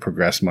not going to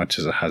progress much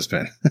as a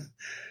husband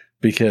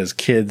because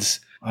kids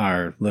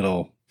are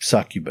little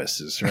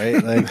succubuses,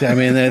 right? Like, I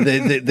mean,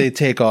 they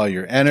take all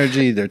your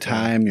energy, their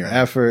time, your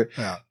effort.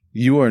 Yeah.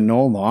 You are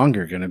no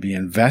longer going to be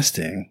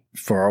investing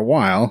for a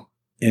while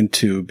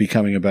into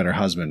becoming a better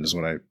husband is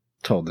what I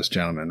told this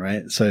gentleman,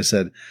 right? So I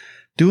said,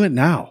 do it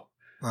now.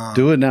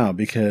 Do it now,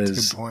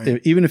 because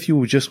even if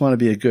you just want to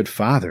be a good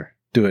father,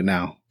 do it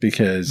now,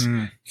 because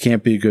you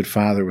can't be a good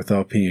father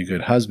without being a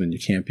good husband. You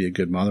can't be a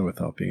good mother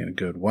without being a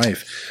good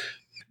wife.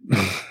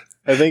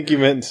 I think you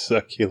meant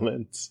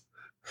succulents.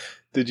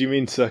 Did you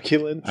mean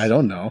succulents? I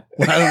don't know.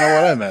 I don't know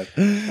what I meant.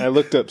 I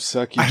looked up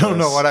succubus. I don't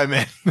know what I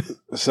meant.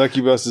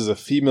 Succubus is a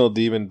female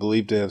demon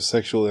believed to have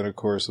sexual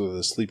intercourse with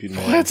a sleeping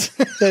man. What?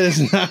 That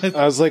is not.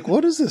 I was like,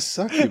 what is a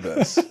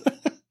succubus?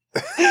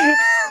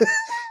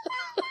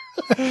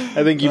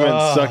 I think you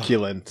meant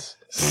succulent.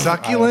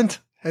 Succulent?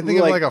 I think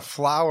of like a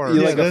flower.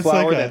 You like a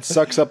flower that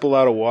sucks up a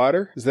lot of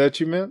water? Is that what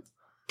you meant?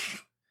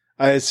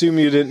 I assume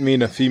you didn't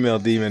mean a female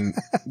demon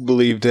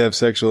believed to have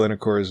sexual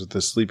intercourse with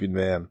a sleeping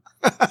man.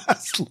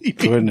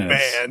 Sleeping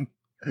man.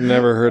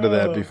 Never heard of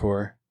that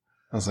before.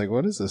 I was like,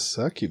 what is a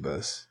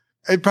succubus?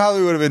 It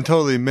probably would have been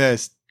totally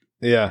missed.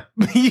 Yeah.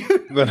 you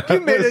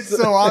made it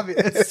so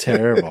obvious. It's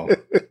terrible.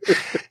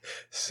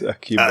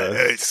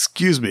 Succubus.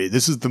 Excuse me.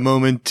 This is the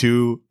moment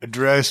to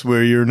address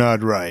where you're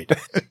not right.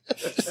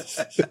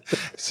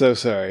 So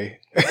sorry.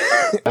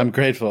 I'm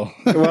grateful.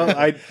 Well,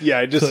 I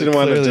just didn't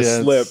want it to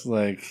slip.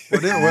 Like,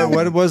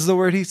 what was the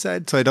word he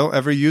said? So I don't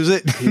ever use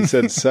it. He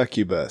said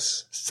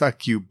succubus.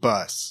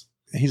 Succubus.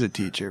 He's a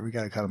teacher. We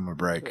got to cut him a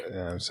break.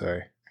 I'm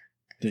sorry.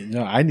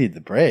 No, I need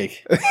the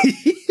break.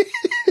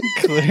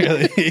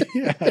 Clearly,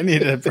 I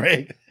needed a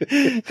break.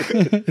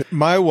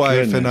 My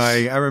wife and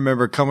I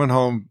remember coming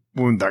home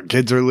when our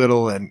kids are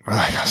little, and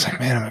I was like,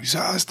 man, I'm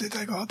exhausted,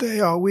 like all day,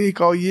 all week,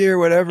 all year,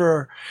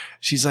 whatever.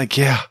 She's like,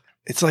 yeah,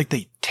 it's like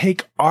they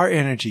take our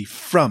energy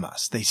from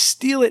us. They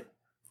steal it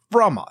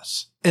from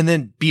us and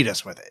then beat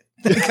us with it.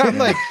 I'm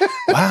like,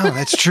 wow,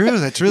 that's true.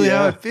 That's really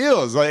how it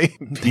feels. Like,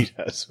 beat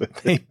us with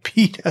it. They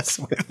beat us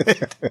with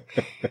it.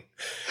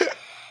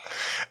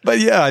 But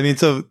yeah, I mean,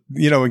 so,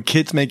 when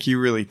kids make you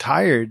really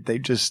tired, you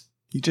just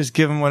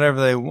give them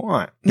whatever they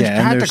want. There's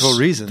practical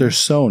reasons. They're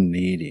so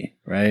needy,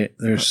 right?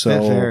 They're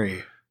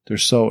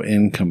so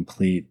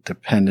incomplete,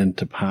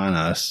 dependent upon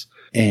us.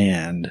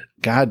 And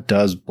God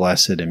does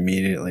bless it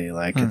immediately.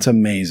 Like, it's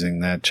amazing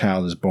that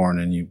child is born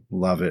and you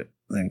love it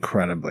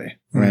incredibly,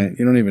 right?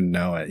 You don't even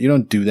know it. You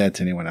don't do that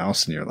to anyone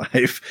else in your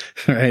life,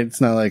 right?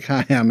 It's not like,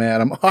 hi, I'm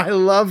Adam. Oh, I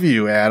love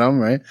you, Adam,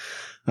 right?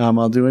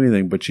 I'll do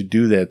anything. But you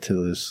do that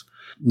to this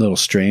little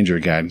stranger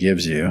God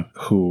gives you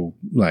who,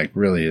 like,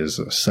 really is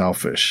a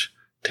selfish,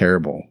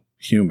 terrible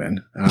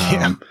human.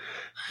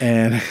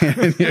 And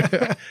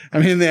I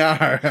mean, they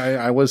are.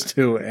 I was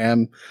too.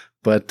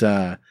 But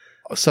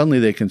suddenly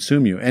they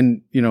consume you.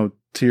 And,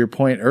 to your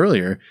point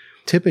earlier,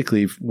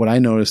 typically what I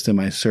noticed in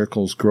my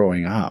circles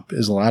growing up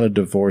is a lot of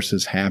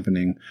divorces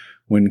happening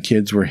when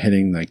kids were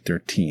hitting like their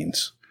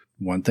teens.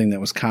 One thing that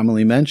was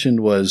commonly mentioned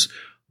was,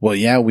 well,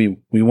 yeah, we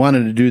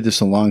wanted to do this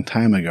a long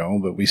time ago,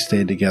 but we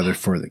stayed together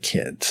for the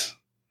kids.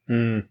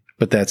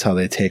 But that's how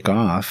they take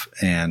off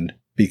and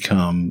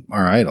become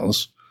our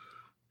idols.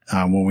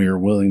 When we are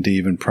willing to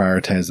even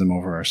prioritize them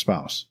over our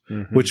spouse,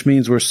 which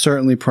means we're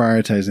certainly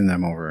prioritizing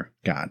them over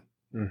God.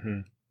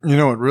 You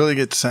know, it really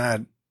gets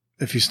sad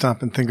if you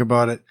stop and think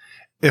about it.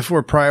 If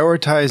we're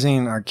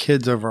prioritizing our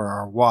kids over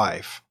our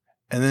wife,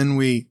 and then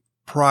we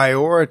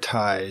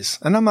prioritize,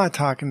 and I'm not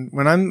talking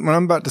when I'm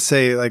about to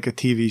say like a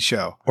TV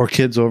show or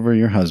kids over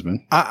your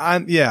husband.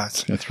 I'm gonna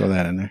throw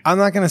that in there. I'm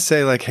not going to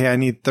say like, hey, I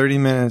need 30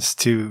 minutes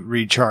to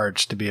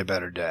recharge to be a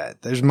better dad.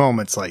 There's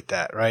moments like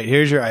that, right?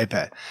 Here's your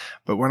iPad.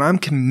 But when I'm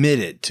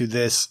committed to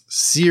this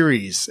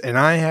series and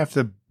I have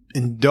to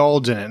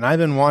indulge in it, and I've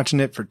been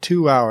watching it for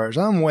 2 hours,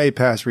 I'm way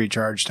past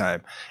recharge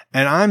time,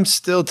 and I'm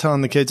still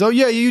telling the kids, oh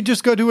yeah, you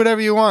just go do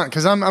whatever you want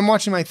because I'm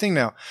watching my thing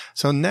now.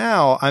 So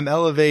now I'm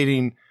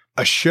elevating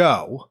a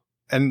show,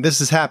 and this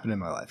has happened in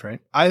my life, right?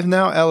 I've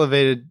now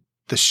elevated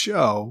the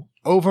show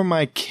over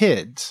my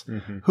kids,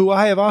 who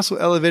I have also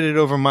elevated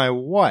over my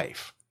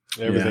wife.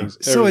 Everything's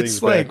it's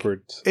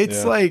backwards. Like,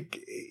 it's like,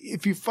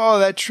 if you follow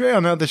that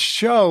trail, now the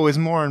show is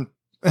more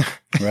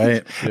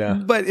right. Yeah.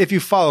 But if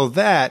you follow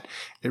that,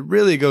 it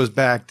really goes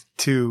back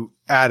to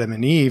Adam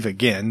and Eve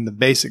again, the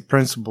basic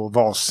principle of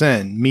all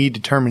sin, me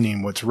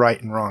determining what's right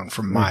and wrong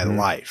for my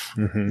life,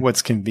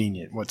 what's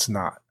convenient, what's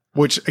not.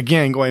 Which,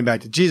 again, going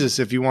back to Jesus,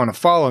 if you want to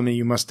follow me,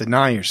 you must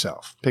deny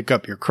yourself, pick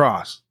up your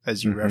cross,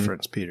 as you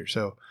referenced, Peter.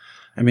 So,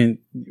 I mean,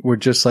 we're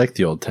just like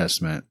the Old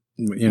Testament.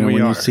 When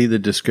you see the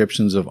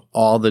descriptions of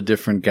all the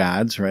different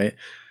gods, right?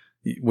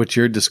 What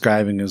you're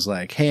describing is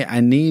like, hey,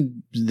 I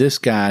need this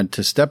God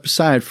to step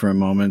aside for a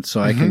moment so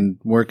I can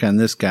work on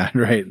this God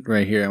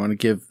right here. I want to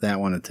give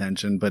that one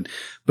attention, but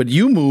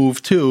you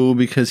move too,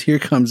 because here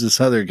comes this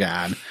other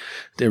God.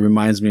 It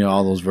reminds me of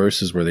all those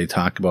verses where they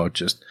talk about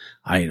just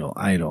idol.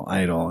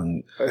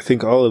 And I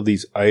think all of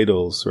these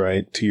idols,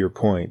 right, to your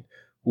point,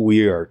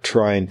 we are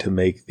trying to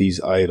make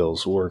these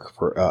idols work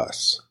for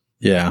us.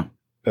 Yeah.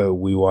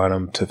 We want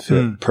them to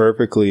fit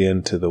perfectly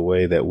into the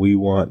way that we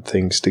want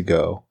things to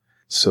go.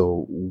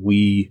 So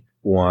we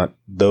want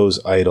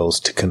those idols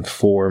to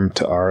conform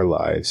to our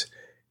lives.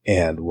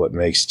 And what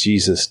makes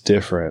Jesus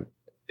different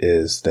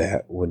is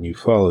that when you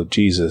follow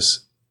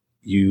Jesus,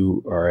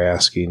 you are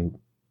asking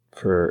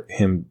for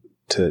him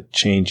to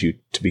change you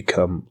to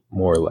become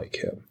more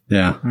like him.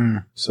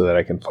 Yeah. So that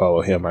I can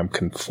follow him, I'm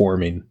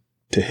conforming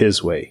to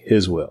his way,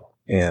 his will.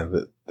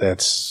 And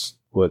that's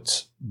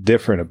what's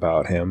different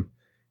about him.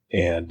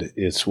 And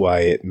it's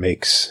why it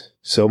makes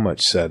so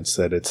much sense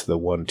that it's the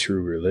one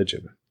true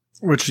religion.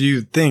 Which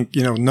you think,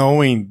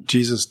 knowing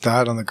Jesus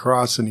died on the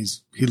cross and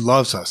he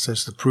loves us,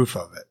 there's the proof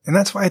of it. And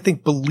that's why I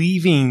think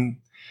believing,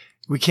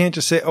 we can't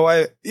just say,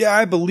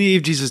 I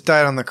believe Jesus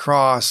died on the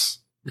cross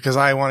because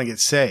I want to get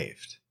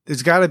saved.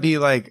 There's got to be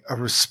like a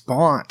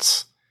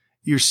response.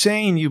 You're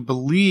saying you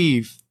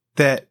believe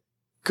that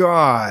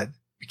God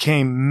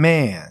became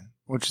man,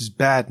 which is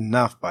bad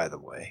enough, by the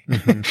way,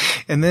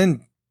 and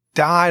then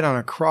died on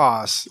a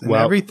cross and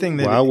everything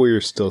that while we were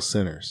still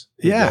sinners.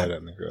 He died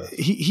on the cross.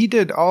 He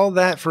did all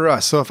that for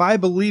us. So if I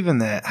believe in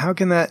that, how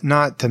can that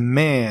not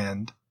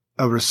demand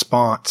a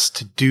response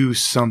to do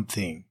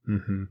something,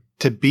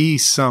 to be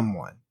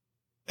someone?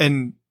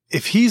 And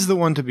if he's the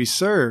one to be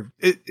served,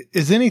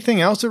 is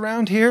anything else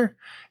around here?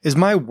 Is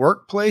my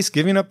workplace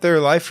giving up their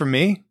life for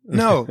me?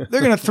 No,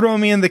 they're going to throw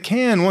me in the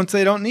can once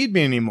they don't need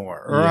me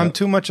anymore, or I'm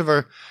too much of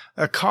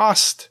a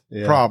cost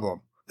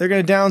problem. They're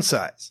going to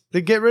downsize.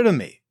 They get rid of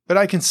me. But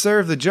I can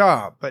serve the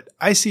job. But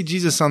I see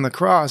Jesus on the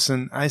cross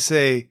and I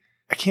say,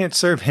 I can't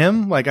serve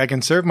him like I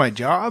can serve my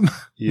job.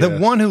 Yes. The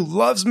one who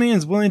loves me and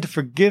is willing to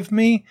forgive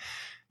me.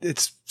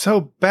 It's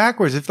so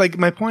backwards. If like,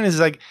 my point is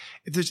like,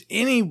 if there's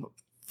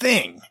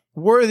anything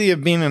worthy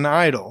of being an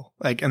idol,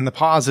 like in the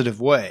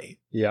positive way,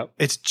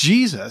 it's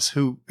Jesus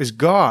who is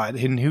God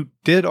and who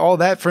did all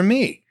that for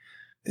me.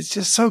 It's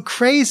just so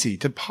crazy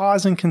to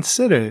pause and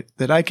consider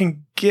that I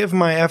can give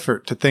my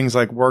effort to things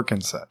like work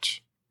and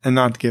such and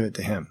not give it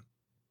to him.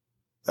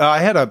 I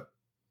had a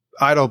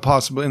idol,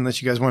 possibly,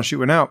 unless you guys want to shoot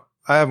one out.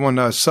 I have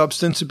one,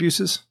 substance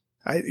abuses.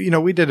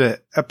 We did an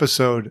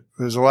episode.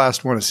 It was the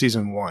last one of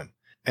season 1.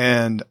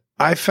 And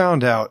I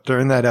found out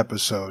during that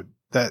episode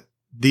that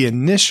the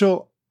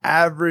initial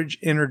average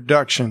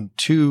introduction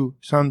to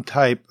some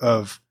type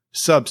of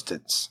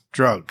substance,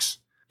 drugs,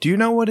 Do you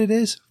know what it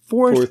is?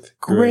 Fourth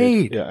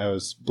grade. Yeah, I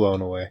was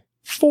blown away.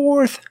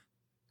 4th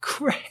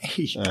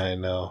grade. I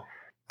know.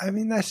 I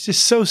mean, that's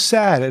just so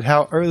sad at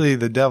how early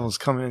the devil's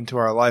coming into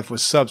our life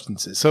with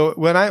substances. So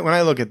when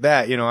I look at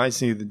that, I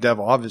see the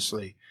devil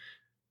obviously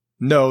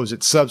knows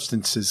that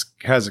substances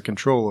has a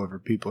control over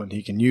people, and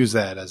he can use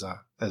that as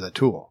a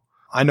tool.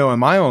 I know in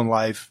my own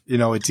life,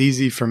 it's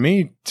easy for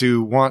me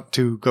to want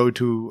to go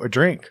to a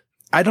drink.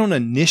 I don't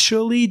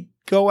initially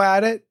go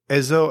at it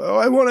as though,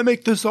 I want to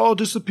make this all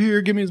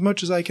disappear, give me as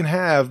much as I can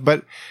have,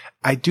 but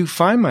I do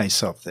find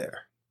myself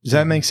there. Does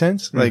that make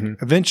sense? Like,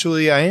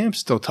 eventually I am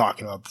still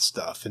talking about the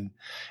stuff. And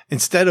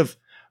instead of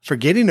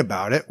forgetting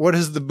about it, what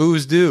does the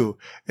booze do?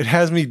 It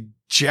has me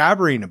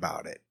jabbering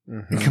about it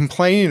and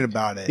complaining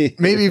about it,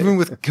 maybe even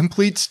with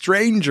complete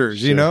strangers,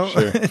 Sure.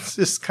 It's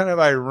just kind of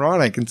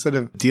ironic. Instead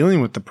of dealing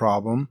with the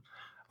problem,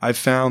 I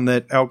found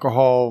that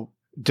alcohol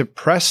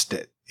depressed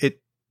it.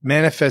 It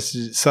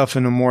manifested itself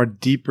in a more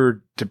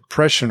deeper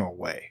depressional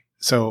way.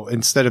 So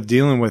instead of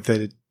dealing with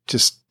it, it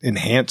just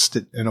enhanced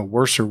it in a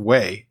worser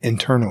way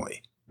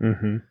internally.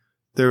 Mm-hmm.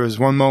 There was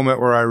one moment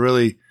where I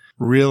really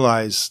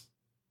realized,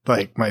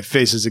 like, my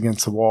face is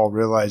against the wall,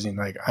 realizing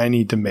like I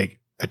need to make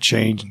a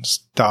change and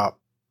stop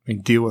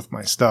and deal with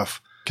my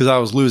stuff, because I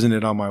was losing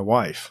it on my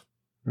wife,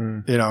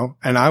 and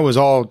I was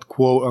all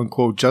quote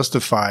unquote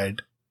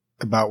justified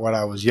about what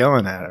I was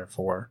yelling at her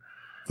for.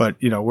 But,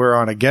 we're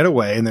on a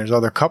getaway and there's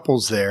other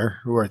couples there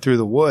who are through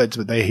the woods,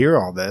 but they hear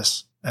all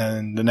this.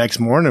 And the next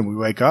morning we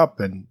wake up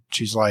and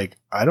she's like,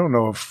 I don't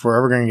know if we're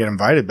ever going to get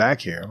invited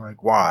back here. I'm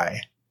like,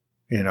 why?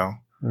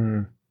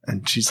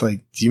 And she's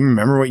like, do you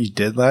remember what you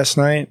did last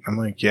night? I'm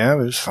like, yeah, it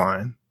was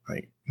fine.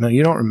 Like, no,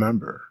 you don't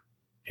remember,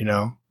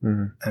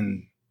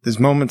 And there's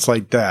moments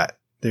like that.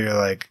 They're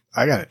like,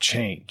 I got to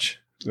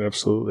change.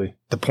 Absolutely.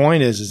 The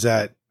point is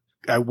that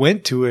I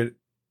went to it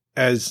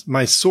as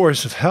my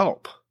source of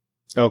help.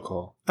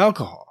 Alcohol.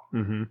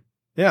 Mm-hmm.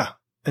 Yeah.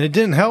 And it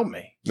didn't help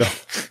me. No,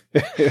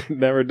 it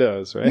never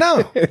does, right?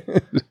 No.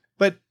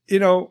 But,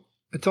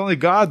 it's only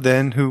God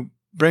then who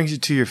brings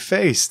it to your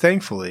face,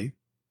 thankfully.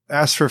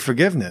 Asks for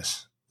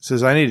forgiveness,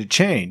 says, I need to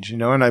change,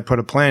 and I put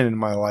a plan in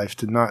my life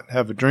to not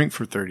have a drink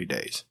for 30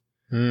 days.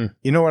 You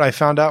know what I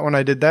found out when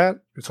I did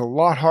that? It's a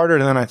lot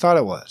harder than I thought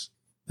it was.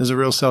 It was a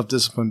real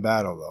self-discipline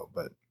battle, though.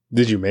 But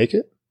did you make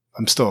it?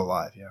 I'm still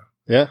alive, yeah.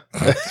 Yeah?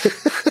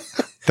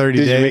 30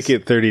 days. Did you make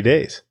it 30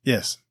 days?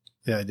 Yes.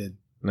 Yeah, I did.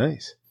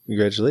 Nice.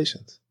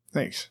 Congratulations.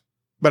 Thanks.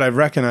 But I've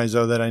recognized,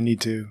 though, that I need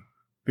to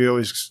be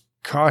always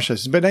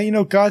cautious. But,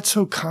 God's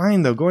so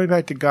kind, though. Going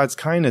back to God's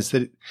kindness,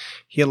 that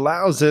he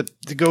allows it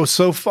to go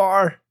so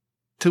far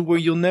to where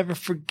you'll never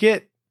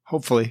forget.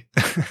 Hopefully.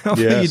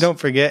 Hopefully you don't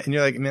forget. And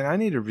you're like, man, I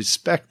need to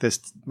respect this.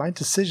 My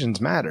decisions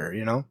matter,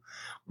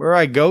 Where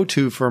I go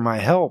to for my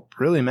help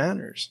really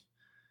matters.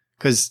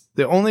 Because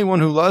the only one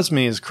who loves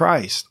me is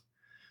Christ.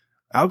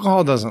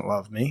 Alcohol doesn't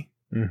love me.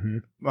 Mm-hmm.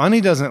 Money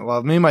doesn't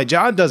love me. My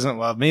job doesn't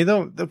love me.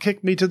 They'll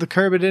kick me to the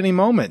curb at any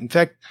moment. In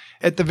fact,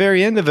 at the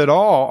very end of it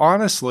all,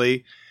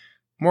 honestly,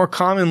 more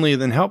commonly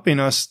than helping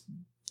us,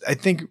 I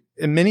think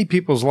in many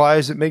people's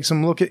lives, it makes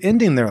them look at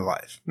ending their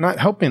life, not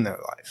helping their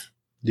life.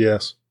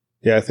 Yes.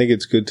 Yeah, I think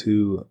it's good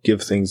to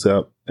give things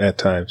up at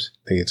times.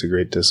 I think it's a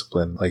great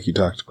discipline, like you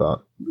talked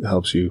about. It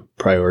helps you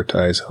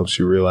prioritize, helps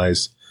you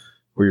realize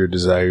where your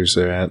desires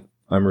are at.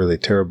 I'm really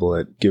terrible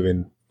at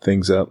giving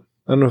things up.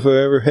 I don't know if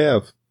I ever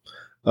have.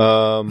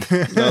 Now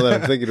that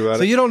I'm thinking about it.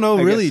 So you don't know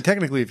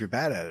technically if you're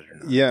bad at it or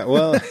not. Yeah,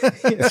 well,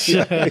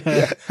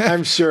 yeah,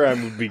 I'm sure I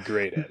would be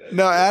great at it.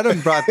 No,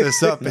 Adam brought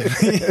this up.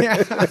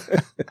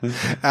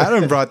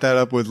 Adam brought that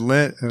up with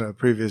Lent in a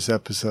previous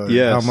episode.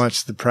 Yes. How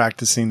much the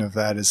practicing of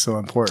that is so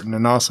important.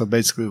 And also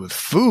basically with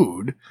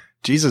food,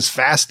 Jesus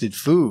fasted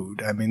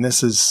food. I mean,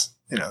 this is,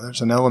 there's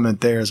an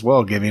element there as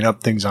well, giving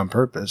up things on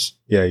purpose.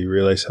 Yeah, you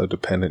realize how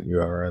dependent you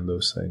are on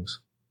those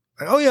things.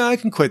 Oh, yeah, I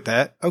can quit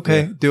that.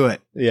 Okay, do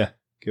it. Yeah.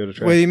 Give it a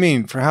try. What do you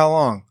mean? For how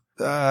long?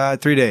 3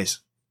 days.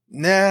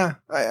 Nah,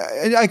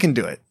 I can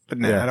do it,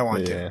 but I don't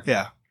want to.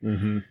 Yeah.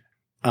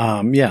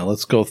 Mm-hmm.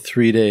 Let's go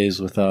 3 days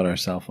without our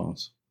cell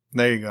phones.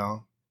 There you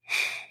go.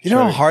 You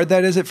know how hard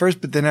that is at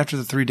first, but then after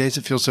the 3 days,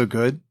 it feels so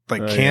good.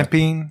 Like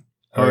camping,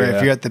 or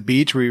if you're at the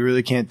beach where you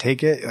really can't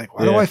take it, you're like,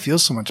 why do I feel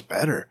so much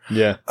better?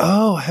 Yeah.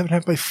 Oh, I haven't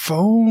had my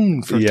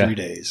phone for 3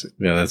 days.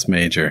 Yeah, that's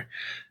major.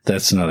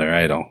 That's another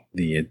idol.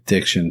 The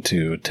addiction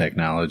to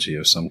technology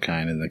of some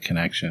kind and the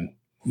connection.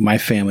 My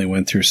family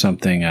went through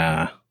something,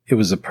 it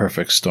was a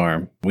perfect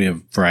storm. We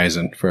have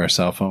Verizon for our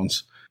cell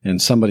phones, and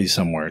somebody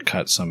somewhere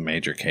cut some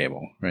major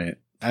cable, right?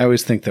 I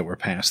always think that we're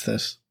past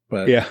this,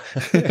 but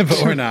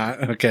but we're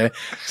not, okay?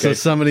 So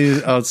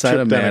somebody outside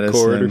of Madison. A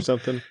cord or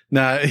something?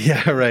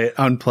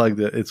 Unplugged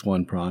it. It's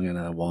one prong in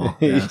a wall.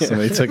 Yeah,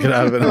 somebody took it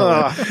out of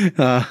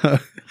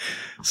it.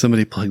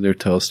 Somebody plugged their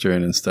toaster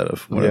in instead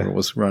of whatever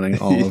was running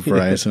all of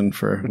Verizon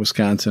for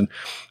Wisconsin.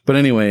 But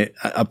anyway,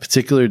 a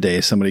particular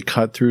day, somebody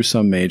cut through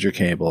some major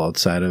cable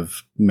outside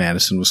of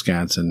Madison,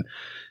 Wisconsin.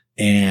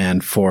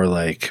 And for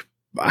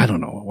I don't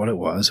know what it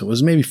was. It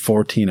was maybe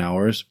 14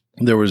 hours.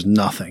 there was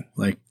nothing,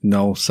 like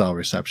no cell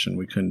reception.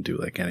 We couldn't do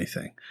like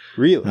anything.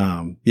 Really?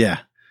 Yeah.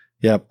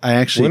 Yep. I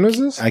actually, when was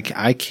this?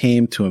 I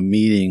came to a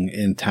meeting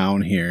in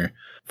town here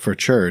for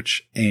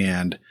church,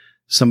 and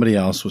somebody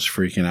else was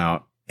freaking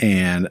out.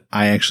 And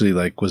I actually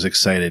like was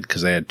excited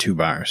because I had 2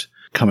 bars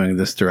coming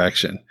this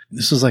direction.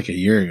 This was like a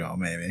year ago,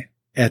 maybe.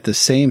 At the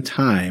same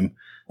time,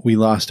 we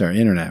lost our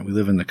internet. We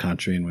live in the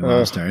country and we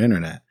lost our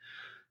internet.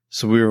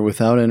 So we were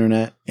without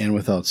internet and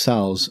without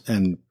cells,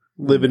 and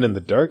living in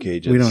the dark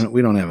ages.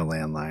 We don't have a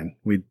landline.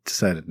 We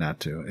decided not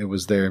to. It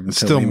was there. Until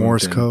Still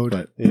Morse code.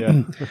 But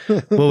Yeah.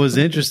 what was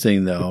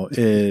interesting though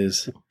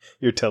is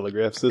Your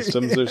telegraph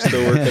systems are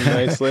still working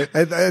nicely.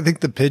 I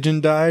think the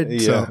pigeon died.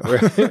 Yeah.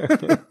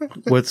 So.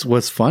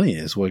 what's funny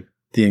is what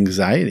the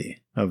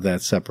anxiety of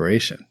that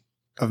separation.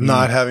 Of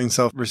not having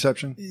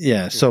self-reception?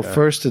 Yeah. So Yeah.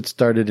 first it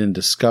started in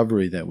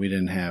discovery that we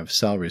didn't have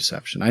cell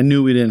reception. I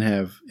knew we didn't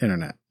have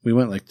internet. We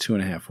went like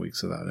 2.5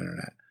 weeks without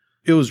internet.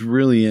 It was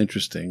really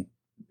interesting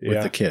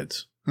with the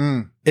kids.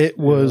 It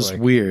was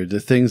weird. The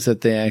things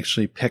that they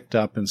actually picked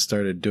up and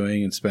started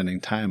doing and spending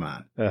time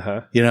on.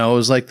 Uh-huh. You know, it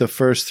was like the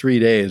first 3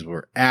 days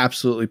were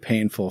absolutely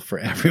painful for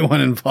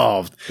everyone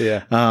involved.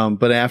 Yeah.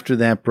 But after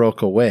that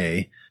broke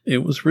away,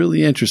 it was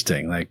really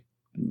interesting. Like,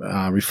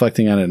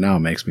 reflecting on it now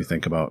makes me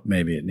think about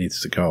maybe it needs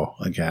to go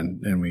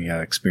again and we got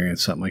to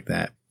experience something like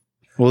that.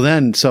 Well,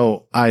 then,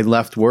 so I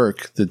left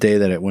work the day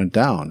that it went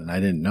down and I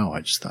didn't know.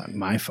 I just thought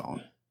my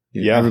phone.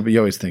 Yeah. Everybody, you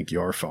always think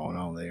your phone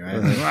only, right?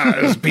 Like, wow,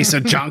 it was a piece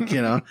of junk,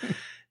 you know?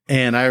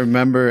 And I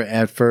remember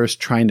at first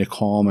trying to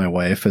call my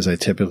wife as I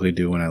typically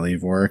do when I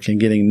leave work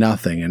and getting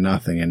nothing and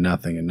nothing and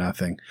nothing and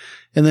nothing.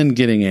 And then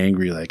getting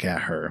angry like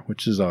at her,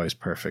 which is always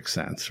perfect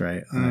sense,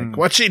 right? Like,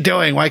 what's she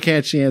doing? Why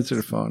can't she answer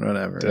the phone?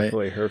 Whatever.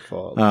 Definitely right? her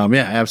fault.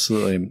 Yeah,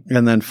 absolutely.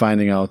 And then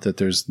finding out that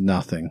there's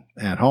nothing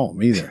at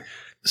home either.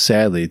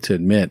 Sadly to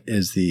admit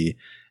is the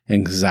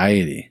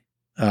anxiety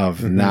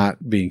of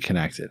not being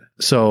connected.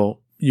 So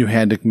you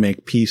had to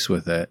make peace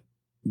with it,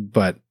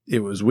 but it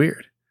was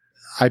weird.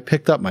 I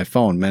picked up my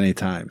phone many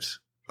times.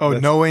 Oh,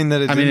 knowing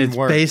that it didn't it's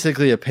work.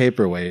 basically a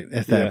paperweight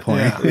at that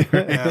point.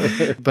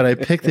 Yeah. But I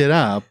picked it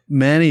up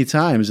many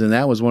times, and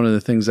that was one of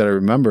the things that I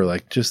remember,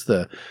 like just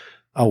the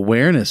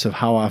awareness of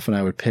how often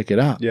I would pick it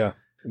up. Yeah.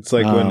 It's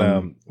like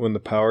when the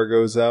power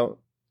goes out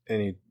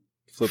and you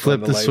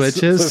flip the lights,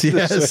 switches. flip the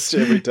Yes.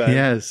 switch every time.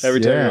 Yes. Every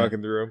time Yeah. you walk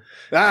in the room.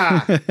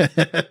 Ah!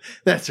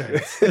 That's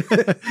right.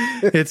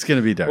 It's going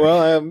to be dark.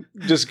 Well,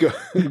 just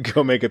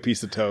go make a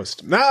piece of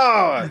toast.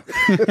 No!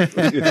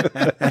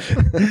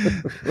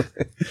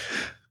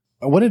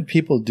 What did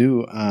people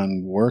do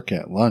on work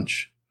at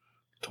lunch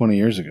 20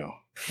 years ago?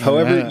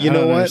 However, you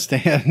know what?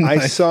 Understand.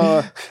 I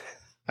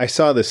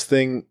saw this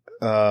thing.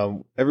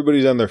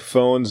 Everybody's on their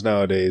phones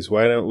nowadays.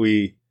 Why don't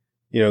we,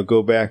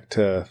 go back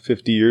to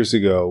 50 years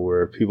ago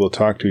where people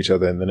talk to each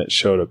other, and then it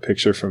showed a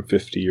picture from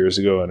 50 years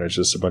ago, and there's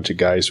just a bunch of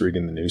guys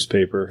reading the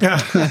newspaper,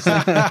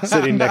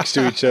 sitting next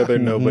to each other,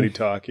 nobody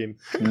talking.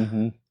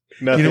 Mm-hmm.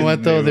 Nothing You know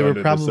what, though? new They were under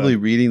the probably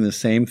sun. reading the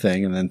same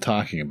thing and then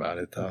talking about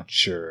it, though.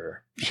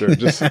 Sure.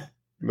 Just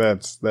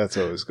that's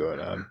always going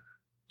on.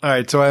 All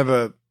right. So I have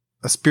a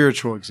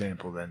spiritual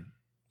example then.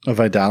 Of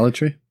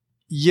idolatry?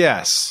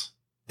 Yes.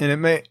 And it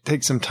may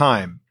take some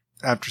time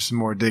after some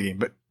more digging,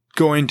 but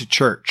going to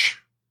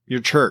church,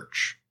 your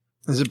church,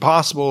 is it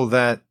possible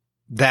that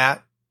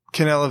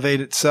can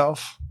elevate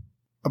itself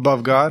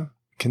above God?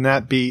 Can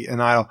that be an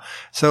idol?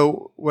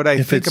 So what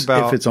I think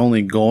about, if it's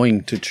only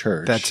going to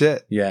church, that's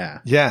it.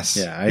 Yeah. Yes.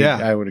 Yeah.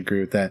 I would agree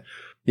with that.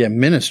 Yeah.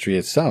 Ministry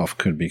itself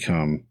could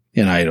become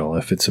an idol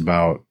if it's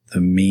about the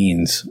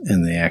means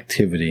and the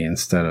activity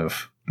instead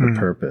of the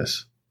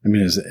purpose. I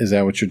mean, is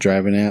that what you're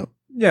driving at?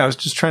 Yeah. I was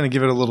just trying to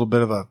give it a little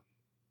bit of a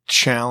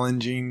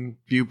challenging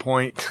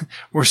viewpoint.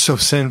 We're so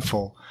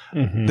sinful.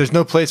 Mm-hmm. There's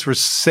no place we're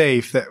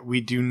safe that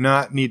we do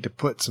not need to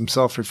put some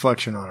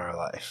self-reflection on our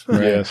life.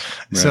 Right. Yes.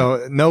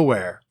 So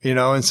nowhere,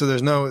 and so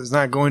it's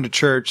not going to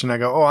church and I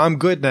go, oh, I'm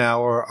good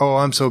now. Or, oh,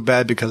 I'm so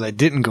bad because I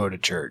didn't go to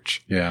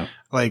church. Yeah.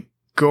 Like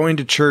going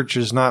to church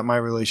is not my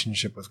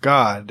relationship with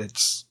God.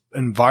 It's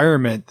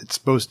environment that's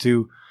supposed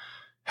to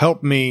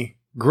help me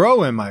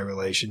grow in my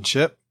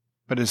relationship,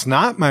 but it's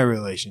not my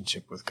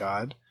relationship with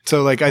God.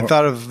 So I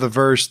thought of the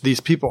verse, these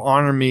people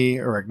honor me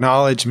or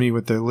acknowledge me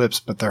with their lips,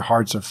 but their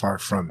hearts are far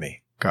from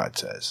me, God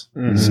says.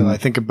 Mm-hmm. So I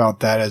think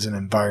about that as an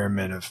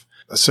environment of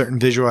a certain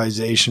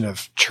visualization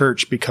of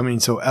church becoming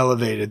so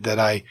elevated that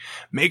I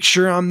make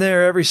sure I'm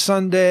there every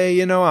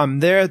Sunday. I'm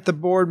there at the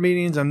board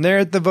meetings. I'm there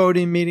at the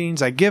voting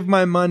meetings. I give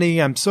my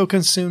money. I'm so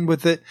consumed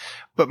with it,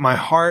 but my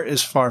heart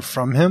is far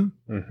from him.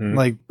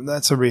 Mm-hmm.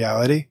 That's a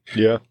reality.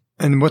 Yeah.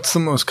 And what's the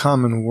most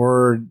common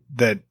word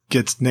that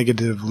gets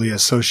negatively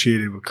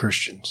associated with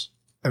Christians?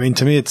 I mean,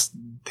 to me, it's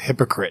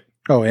hypocrite.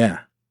 Oh, yeah.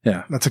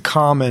 Yeah. That's a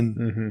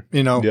common,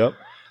 Yep.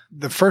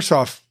 The first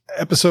off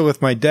episode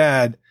with my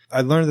dad,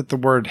 I learned that the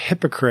word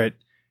hypocrite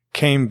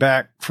came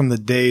back from the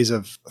days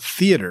of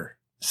theater.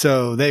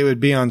 So they would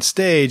be on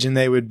stage and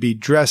they would be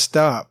dressed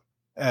up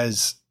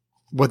as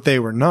what they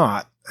were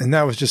not. And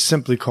that was just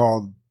simply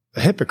called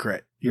a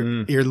hypocrite.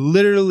 You're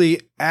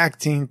literally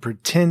acting,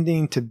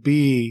 pretending to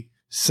be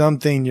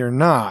something you're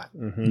not,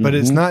 but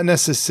it's not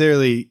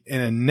necessarily in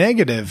a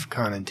negative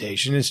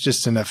connotation. It's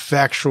just an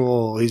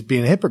effectual, he's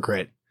being a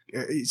hypocrite.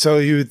 So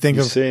you would think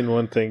You're of saying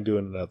one thing,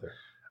 doing another.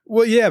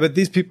 Well, yeah, but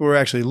these people were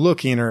actually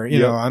looking, or, you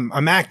know,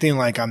 I'm acting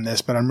like I'm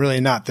this, but I'm really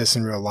not this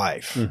in real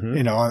life,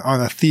 you know, on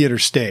a theater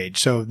stage.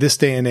 So this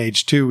day and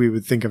age too, we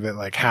would think of it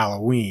like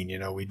Halloween, you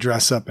know, we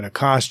dress up in a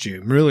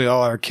costume. Really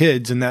all our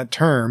kids in that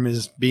term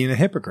is being a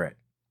hypocrite.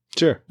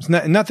 Sure. It's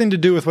nothing to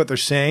do with what they're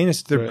saying.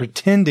 It's they're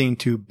pretending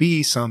to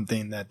be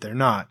something that they're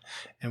not.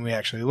 And we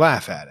actually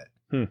laugh at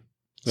it.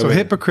 So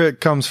hypocrite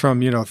comes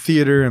from, you know,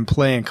 theater and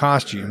play and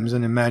costumes,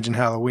 and imagine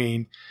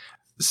Halloween.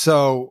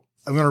 So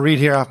I'm going to read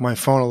here off my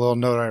phone a little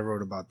note I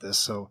wrote about this.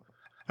 So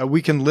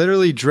we can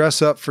literally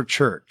dress up for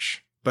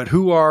church, but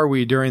who are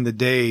we during the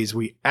days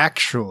we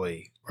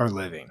actually are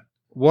living?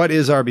 What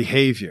is our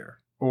behavior?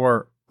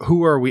 Or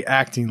who are we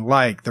acting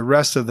like the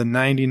rest of the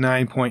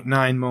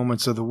 99.9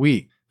 moments of the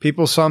week?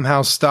 People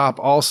somehow stop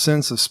all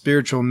sense of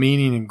spiritual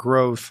meaning and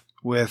growth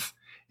with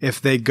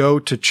if they go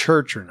to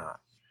church or not.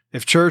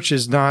 If church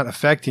is not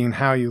affecting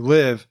how you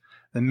live,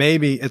 then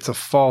maybe it's a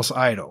false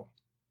idol.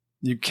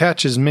 You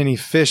catch as many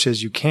fish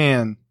as you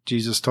can,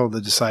 Jesus told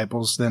the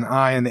disciples, then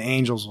I and the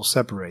angels will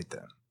separate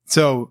them.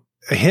 So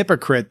a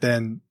hypocrite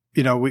then,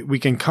 you know, we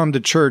can come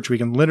to church. We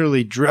can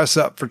literally dress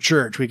up for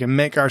church. We can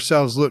make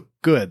ourselves look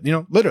good, you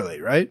know,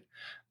 literally, right?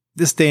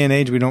 This day and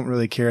age, we don't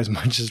really care as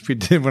much as we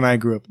did when I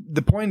grew up.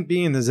 The point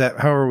being is that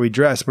how are we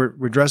dressed?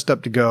 We're dressed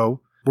up to go.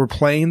 We're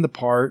playing the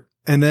part,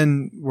 and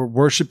then we're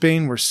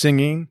worshiping, we're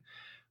singing.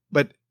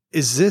 But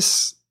is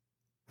this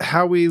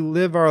how we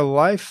live our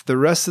life the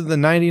rest of the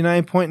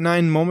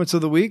 99.9 moments of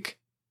the week?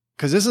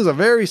 Because this is a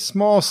very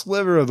small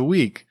sliver of the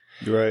week.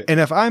 Right. And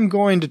if I'm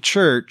going to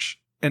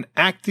church and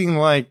acting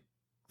like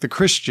the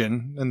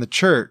Christian in the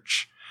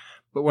church,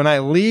 but when I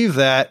leave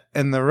that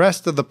and the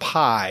rest of the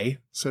pie,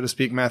 so to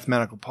speak,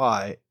 mathematical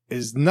pie,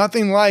 is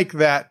nothing like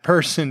that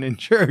person in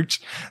church,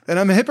 then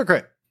I'm a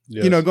hypocrite.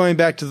 Yes. You know, going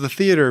back to the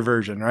theater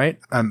version, right?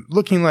 I'm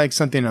looking like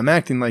something, I'm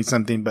acting like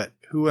something, but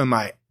who am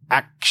I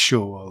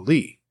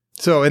actually?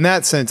 So in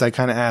that sense, I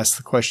kind of asked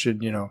the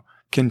question, you know,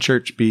 can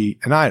church be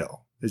an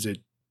idol? Is it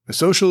a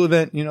social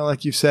event, you know,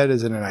 like you said?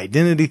 Is it an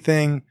identity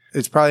thing?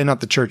 It's probably not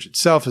the church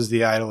itself as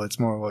the idol. It's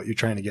more what you're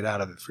trying to get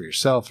out of it for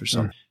yourself or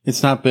something.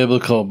 It's not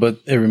biblical, but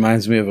it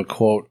reminds me of a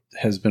quote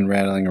has been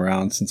rattling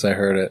around since I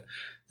heard it.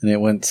 And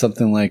it went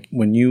something like,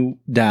 when you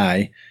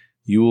die,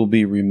 you will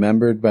be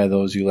remembered by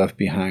those you left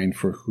behind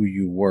for who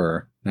you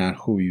were, not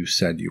who you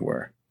said you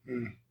were.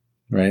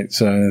 Right?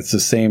 So it's the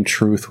same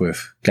truth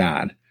with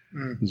God,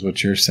 is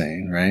what you're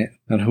saying, right?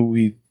 Not who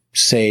we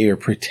say or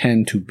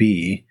pretend to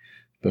be,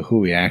 but who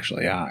we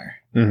actually are.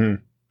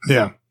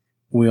 Yeah.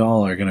 We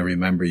all are going to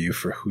remember you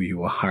for who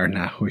you are,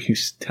 not who you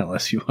tell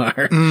us you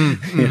are.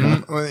 You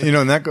know? Well, you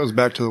know, and that goes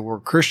back to the word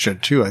Christian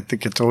too. I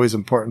think it's always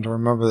important to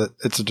remember that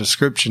it's a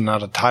description,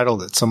 not a title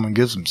that someone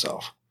gives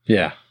himself.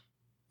 Yeah.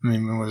 I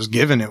mean, when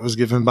it was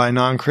given by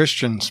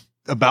non-Christians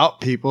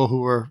about people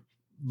who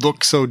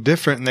look so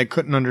different and they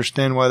couldn't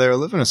understand why they were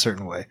living a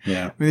certain way.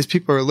 Yeah. I mean, these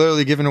people are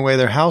literally giving away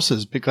their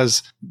houses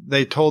because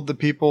they told the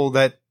people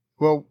that,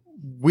 well,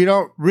 we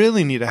don't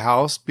really need a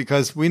house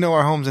because we know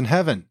our home's in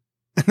heaven.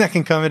 And that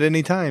can come at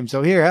any time.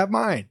 So here, have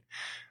mine.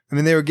 I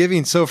mean, they were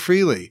giving so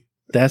freely.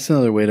 That's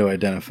another way to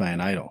identify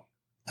an idol.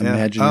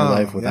 Imagine your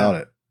life without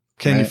it.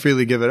 Can you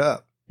freely give it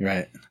up?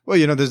 Right. Well,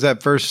 you know, there's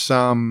that verse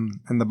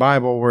in the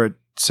Bible where it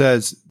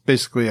says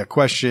basically a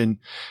question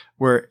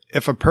where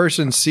if a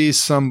person sees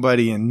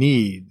somebody in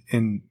need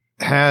and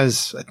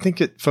has, I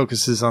think it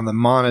focuses on the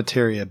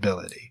monetary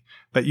ability,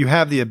 but you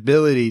have the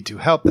ability to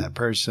help that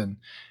person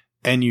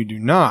and you do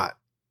not,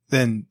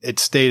 then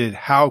it's stated,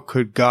 how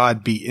could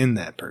God be in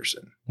that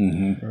person?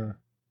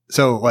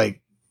 So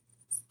like,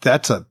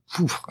 that's a,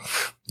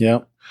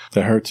 yep,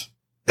 that hurts.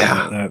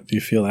 Yeah. You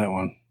feel that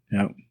one.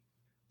 Yep.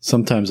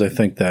 Sometimes I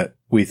think that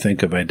we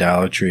think of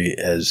idolatry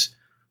as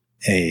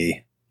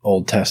a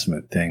Old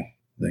Testament thing,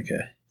 like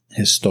a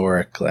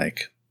historic,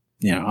 like,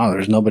 you know, oh,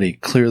 there's nobody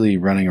clearly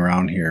running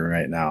around here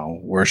right now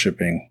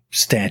worshiping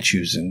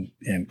statues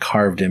and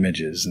carved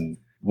images. And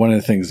one of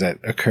the things that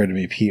occurred to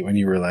me, Pete, when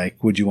you were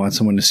like, would you want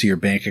someone to see your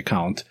bank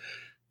account?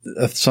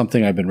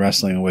 Something I've been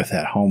wrestling with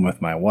at home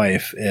with my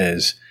wife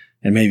is,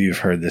 and maybe you've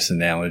heard this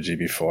analogy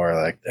before,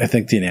 like, I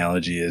think the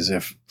analogy is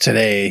if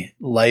today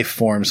life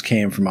forms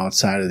came from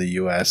outside of the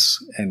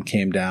U.S. and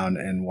came down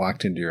and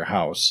walked into your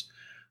house,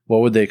 what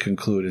would they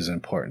conclude is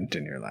important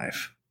in your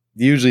life?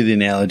 Usually the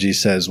analogy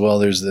says, well,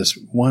 there's this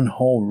one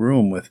whole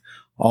room with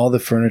all the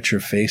furniture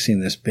facing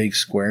this big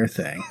square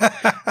thing,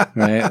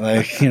 right?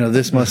 Like, you know,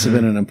 this must have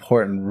been an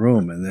important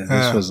room. And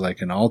this was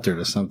like an altar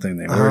to something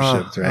they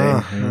worshipped,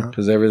 right?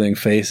 Because everything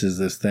faces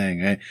this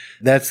thing, right?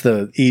 That's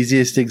the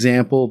easiest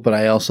example, but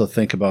I also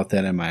think about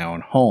that in my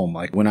own home.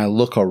 Like when I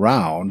look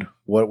around,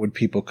 what would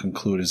people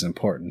conclude is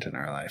important in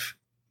our life?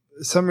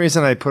 Some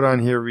reason I put on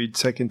here, read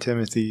 2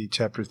 Timothy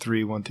chapter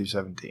 3, 1 through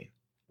 17.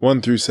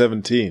 1 through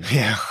 17.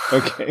 Yeah.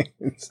 Okay.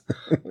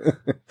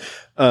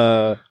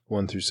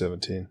 1 through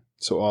 17.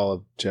 So all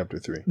of chapter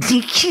 3.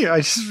 Yeah,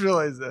 I just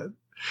realized that.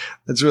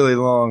 That's really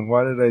long.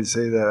 Why did I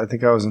say that? I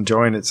think I was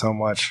enjoying it so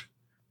much.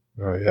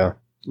 Oh, yeah.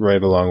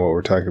 Right along what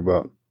we're talking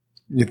about.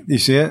 You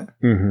see it?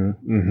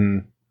 Mm-hmm. Mm-hmm.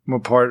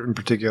 What part in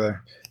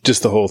particular?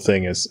 Just the whole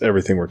thing is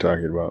everything we're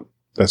talking about.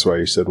 That's why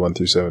you said 1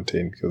 through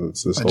 17, because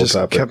it's this whole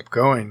topic. I just kept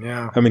going,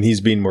 yeah. I mean,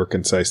 he's being more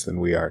concise than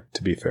we are,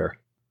 to be fair.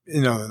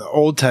 You know, in the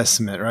Old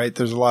Testament, right,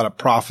 there's a lot of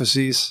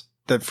prophecies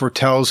that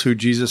foretells who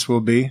Jesus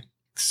will be.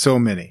 So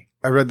many.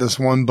 I read this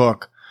one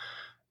book,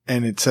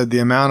 and it said the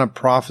amount of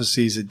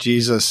prophecies that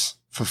Jesus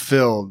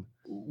fulfilled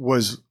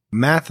was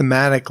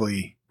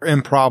mathematically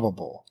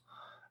improbable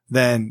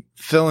than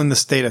filling the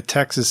state of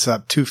Texas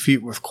up 2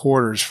 feet with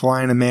quarters,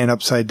 flying a man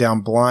upside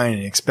down blind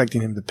and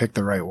expecting him to pick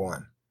the right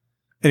one.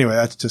 Anyway,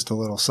 that's just a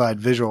little side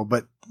visual,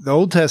 but the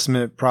Old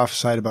Testament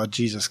prophesied about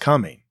Jesus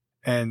coming.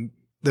 And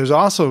there's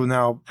also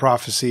now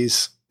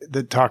prophecies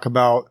that talk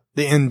about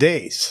the end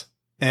days,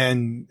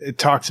 and it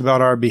talks about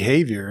our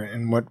behavior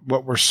and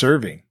what we're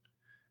serving.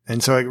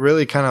 And so it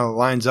really kind of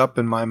lines up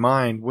in my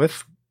mind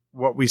with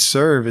what we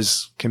serve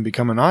can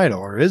become an idol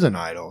or is an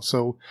idol.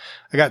 So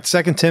I got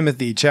 2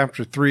 Timothy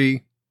chapter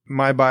 3.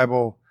 My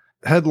Bible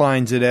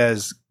headlines it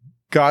as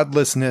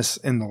godlessness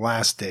in the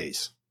last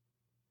days.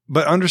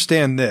 But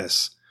understand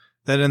this,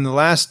 that in the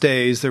last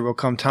days there will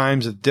come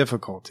times of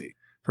difficulty.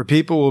 For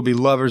people will be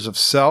lovers of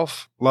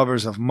self,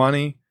 lovers of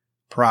money,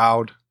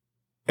 proud,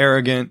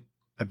 arrogant,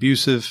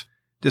 abusive,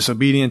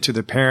 disobedient to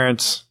their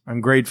parents,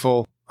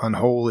 ungrateful,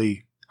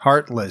 unholy,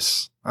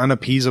 heartless,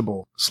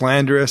 unappeasable,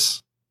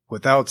 slanderous,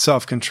 without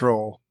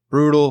self-control,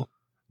 brutal,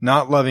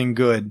 not loving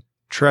good,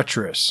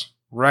 treacherous,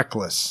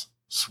 reckless,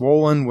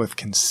 swollen with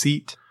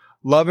conceit,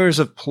 lovers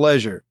of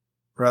pleasure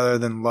rather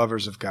than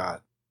lovers of God,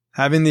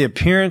 having the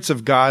appearance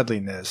of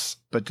godliness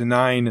but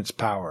denying its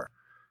power.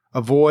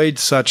 Avoid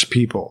such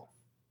people.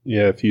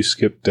 Yeah, if you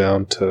skip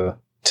down to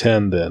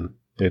 10, then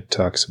it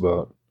talks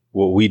about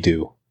what we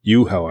do.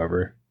 You,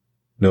 however,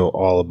 know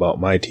all about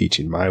my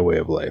teaching, my way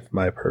of life,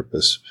 my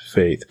purpose,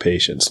 faith,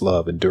 patience,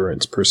 love,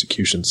 endurance,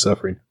 persecution,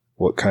 suffering.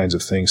 What kinds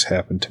of things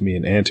happened to me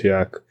in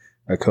Antioch,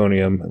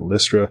 Iconium, and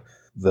Lystra,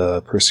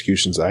 the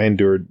persecutions I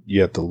endured,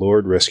 yet the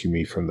Lord rescued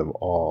me from them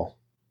all.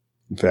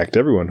 In fact,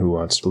 everyone who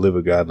wants to live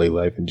a godly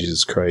life in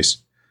Jesus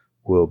Christ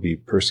will be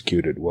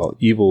persecuted, while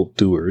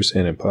evildoers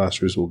and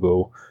impostors will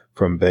go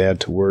from bad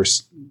to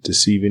worse,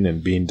 deceiving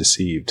and being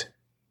deceived.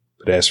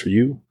 But as for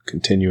you,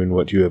 continue in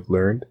what you have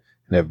learned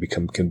and have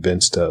become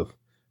convinced of,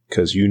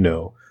 because you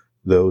know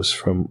those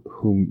from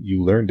whom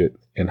you learned it,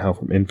 and how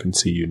from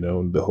infancy you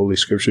know the Holy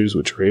Scriptures,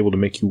 which are able to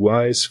make you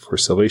wise for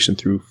salvation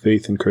through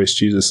faith in Christ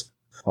Jesus.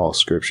 All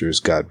Scripture is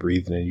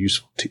God-breathed and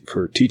useful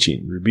for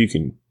teaching,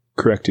 rebuking,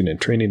 correcting,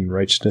 and training in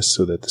righteousness,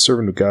 so that the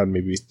servant of God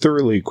may be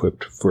thoroughly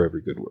equipped for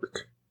every good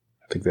work.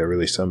 I think that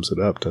really sums it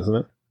up, doesn't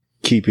it?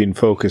 Keeping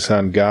focus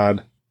on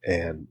God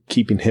and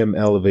keeping Him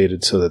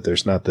elevated so that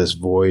there's not this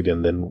void,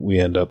 and then we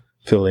end up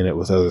filling it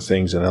with other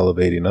things and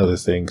elevating other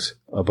things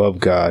above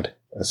God,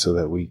 so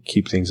that we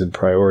keep things in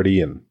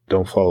priority and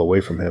don't fall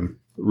away from Him.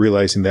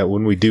 Realizing that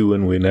when we do,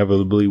 and we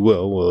inevitably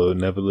we'll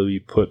inevitably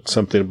put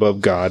something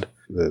above God,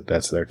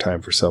 that's their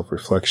time for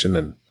self-reflection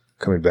and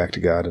coming back to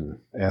God and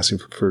asking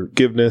for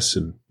forgiveness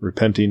and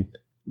repenting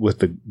with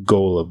the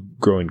goal of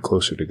growing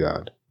closer to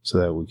God so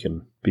that we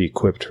can be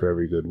equipped for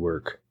every good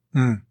work.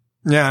 Mm.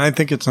 Yeah, and I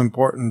think it's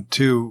important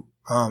too,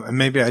 and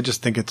maybe I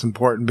just think it's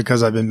important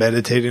because I've been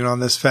meditating on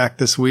this fact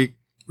this week.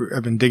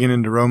 I've been digging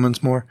into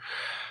Romans more.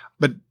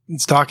 But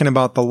it's talking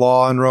about the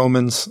law in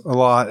Romans a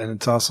lot, and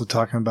it's also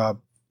talking about,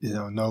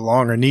 no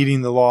longer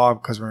needing the law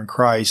because we're in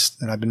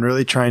Christ. And I've been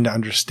really trying to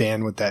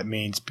understand what that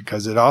means,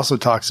 because it also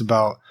talks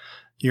about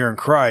you're in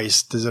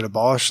Christ. Does it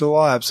abolish the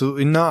law?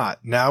 Absolutely not.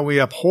 Now we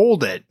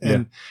uphold it.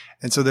 And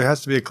so there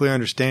has to be a clear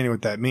understanding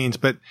what that means.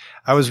 But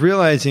I was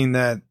realizing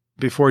that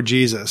before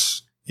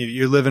Jesus,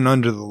 you're living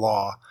under the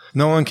law.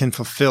 No one can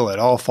fulfill it.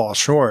 All fall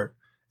short.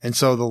 And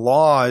so the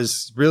law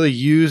is really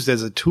used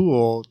as a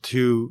tool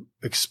to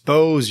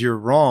expose your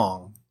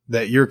wrong,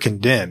 that you're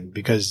condemned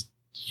because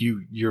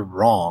you're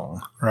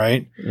wrong,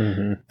 right?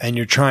 Mm-hmm. And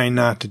you're trying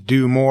not to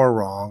do more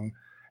wrong.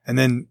 And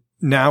then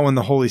now when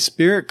the Holy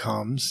Spirit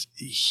comes,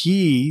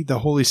 the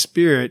Holy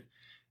Spirit,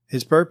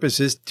 His purpose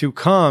is to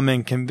come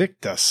and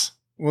convict us.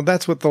 Well,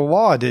 that's what the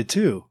law did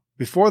too.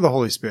 Before the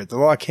Holy Spirit, the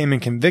law came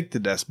and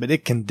convicted us, but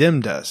it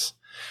condemned us.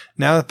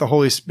 Now that the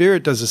Holy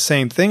Spirit does the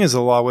same thing as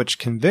the law, which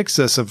convicts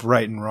us of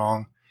right and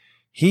wrong,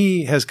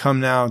 He has come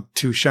now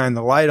to shine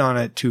the light on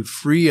it, to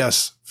free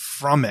us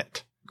from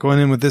it. Going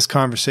in with this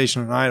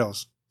conversation on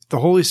idols, if the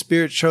Holy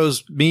Spirit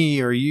shows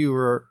me or you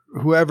or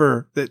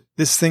whoever that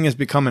this thing has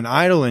become an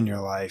idol in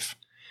your life,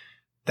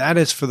 that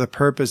is for the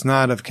purpose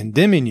not of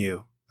condemning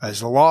you, as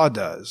the law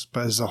does,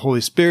 but as the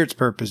Holy Spirit's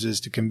purpose is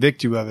to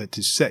convict you of it,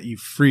 to set you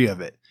free of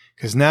it.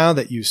 Because now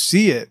that you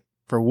see it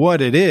for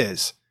what it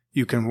is,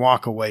 you can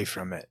walk away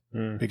from it.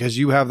 Because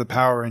you have the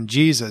power in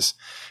Jesus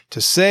to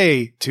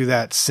say to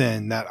that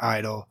sin, that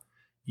idol,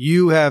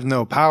 you have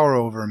no power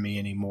over me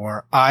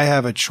anymore. I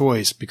have a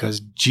choice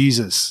because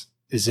Jesus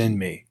is in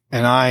me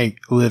and I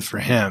live for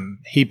Him.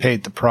 He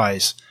paid the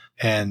price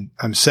and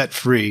I'm set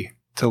free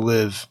to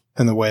live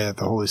in the way that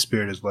the Holy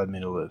Spirit has led me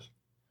to live.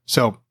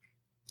 So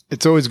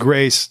it's always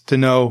grace to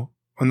know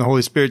when the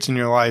Holy Spirit's in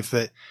your life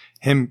that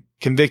Him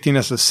convicting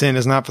us of sin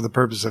is not for the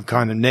purpose of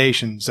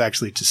condemnation. It's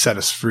actually to set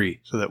us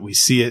free so that we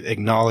see it,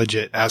 acknowledge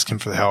it, ask Him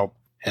for the help,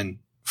 and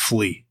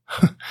flee.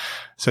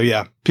 So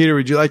yeah, Peter,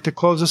 would you like to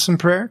close us in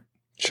prayer?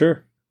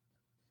 Sure.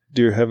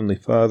 Dear Heavenly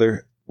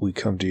Father, we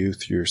come to you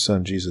through your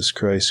Son, Jesus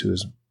Christ, who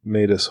has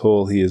made us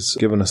whole. He has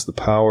given us the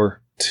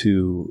power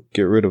to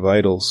get rid of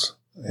idols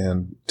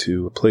and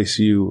to place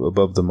you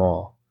above them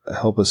all.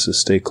 Help us to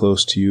stay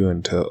close to you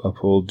and to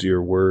uphold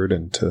your word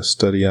and to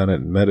study on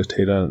it and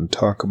meditate on it and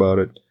talk about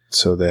it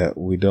so that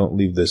we don't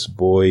leave this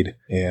void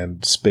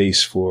and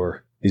space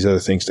for these other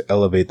things to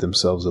elevate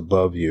themselves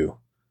above you,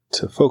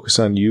 to focus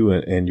on you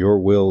and your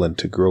will and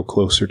to grow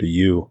closer to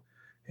you.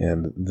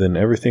 And then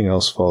everything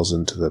else falls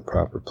into the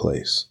proper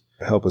place.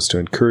 Help us to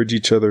encourage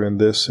each other in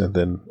this, and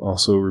then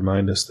also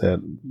remind us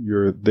that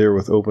you're there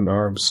with open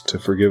arms to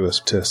forgive us,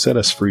 to set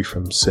us free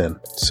from sin,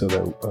 so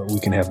that we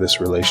can have this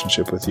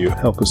relationship with you.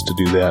 Help us to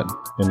do that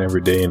in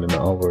every day and in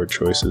all of our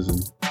choices.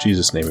 In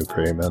Jesus' name we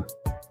pray, amen.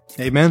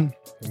 Amen.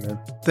 Amen.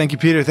 Thank you,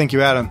 Peter. Thank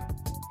you, Adam.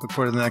 Look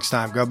forward to the next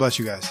time. God bless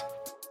you guys.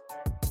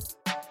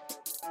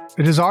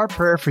 It is our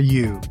prayer for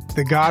you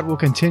that God will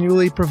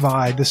continually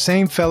provide the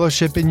same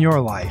fellowship in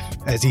your life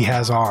as He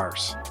has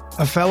ours.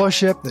 A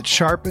fellowship that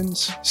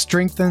sharpens,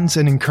 strengthens,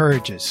 and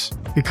encourages,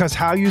 because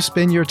how you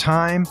spend your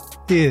time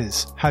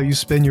is how you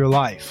spend your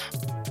life.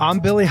 I'm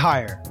Billy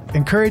Heyer,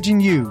 encouraging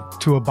you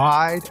to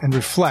abide and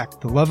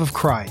reflect the love of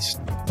Christ,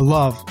 the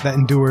love that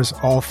endures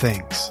all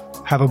things.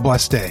 Have a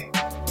blessed day.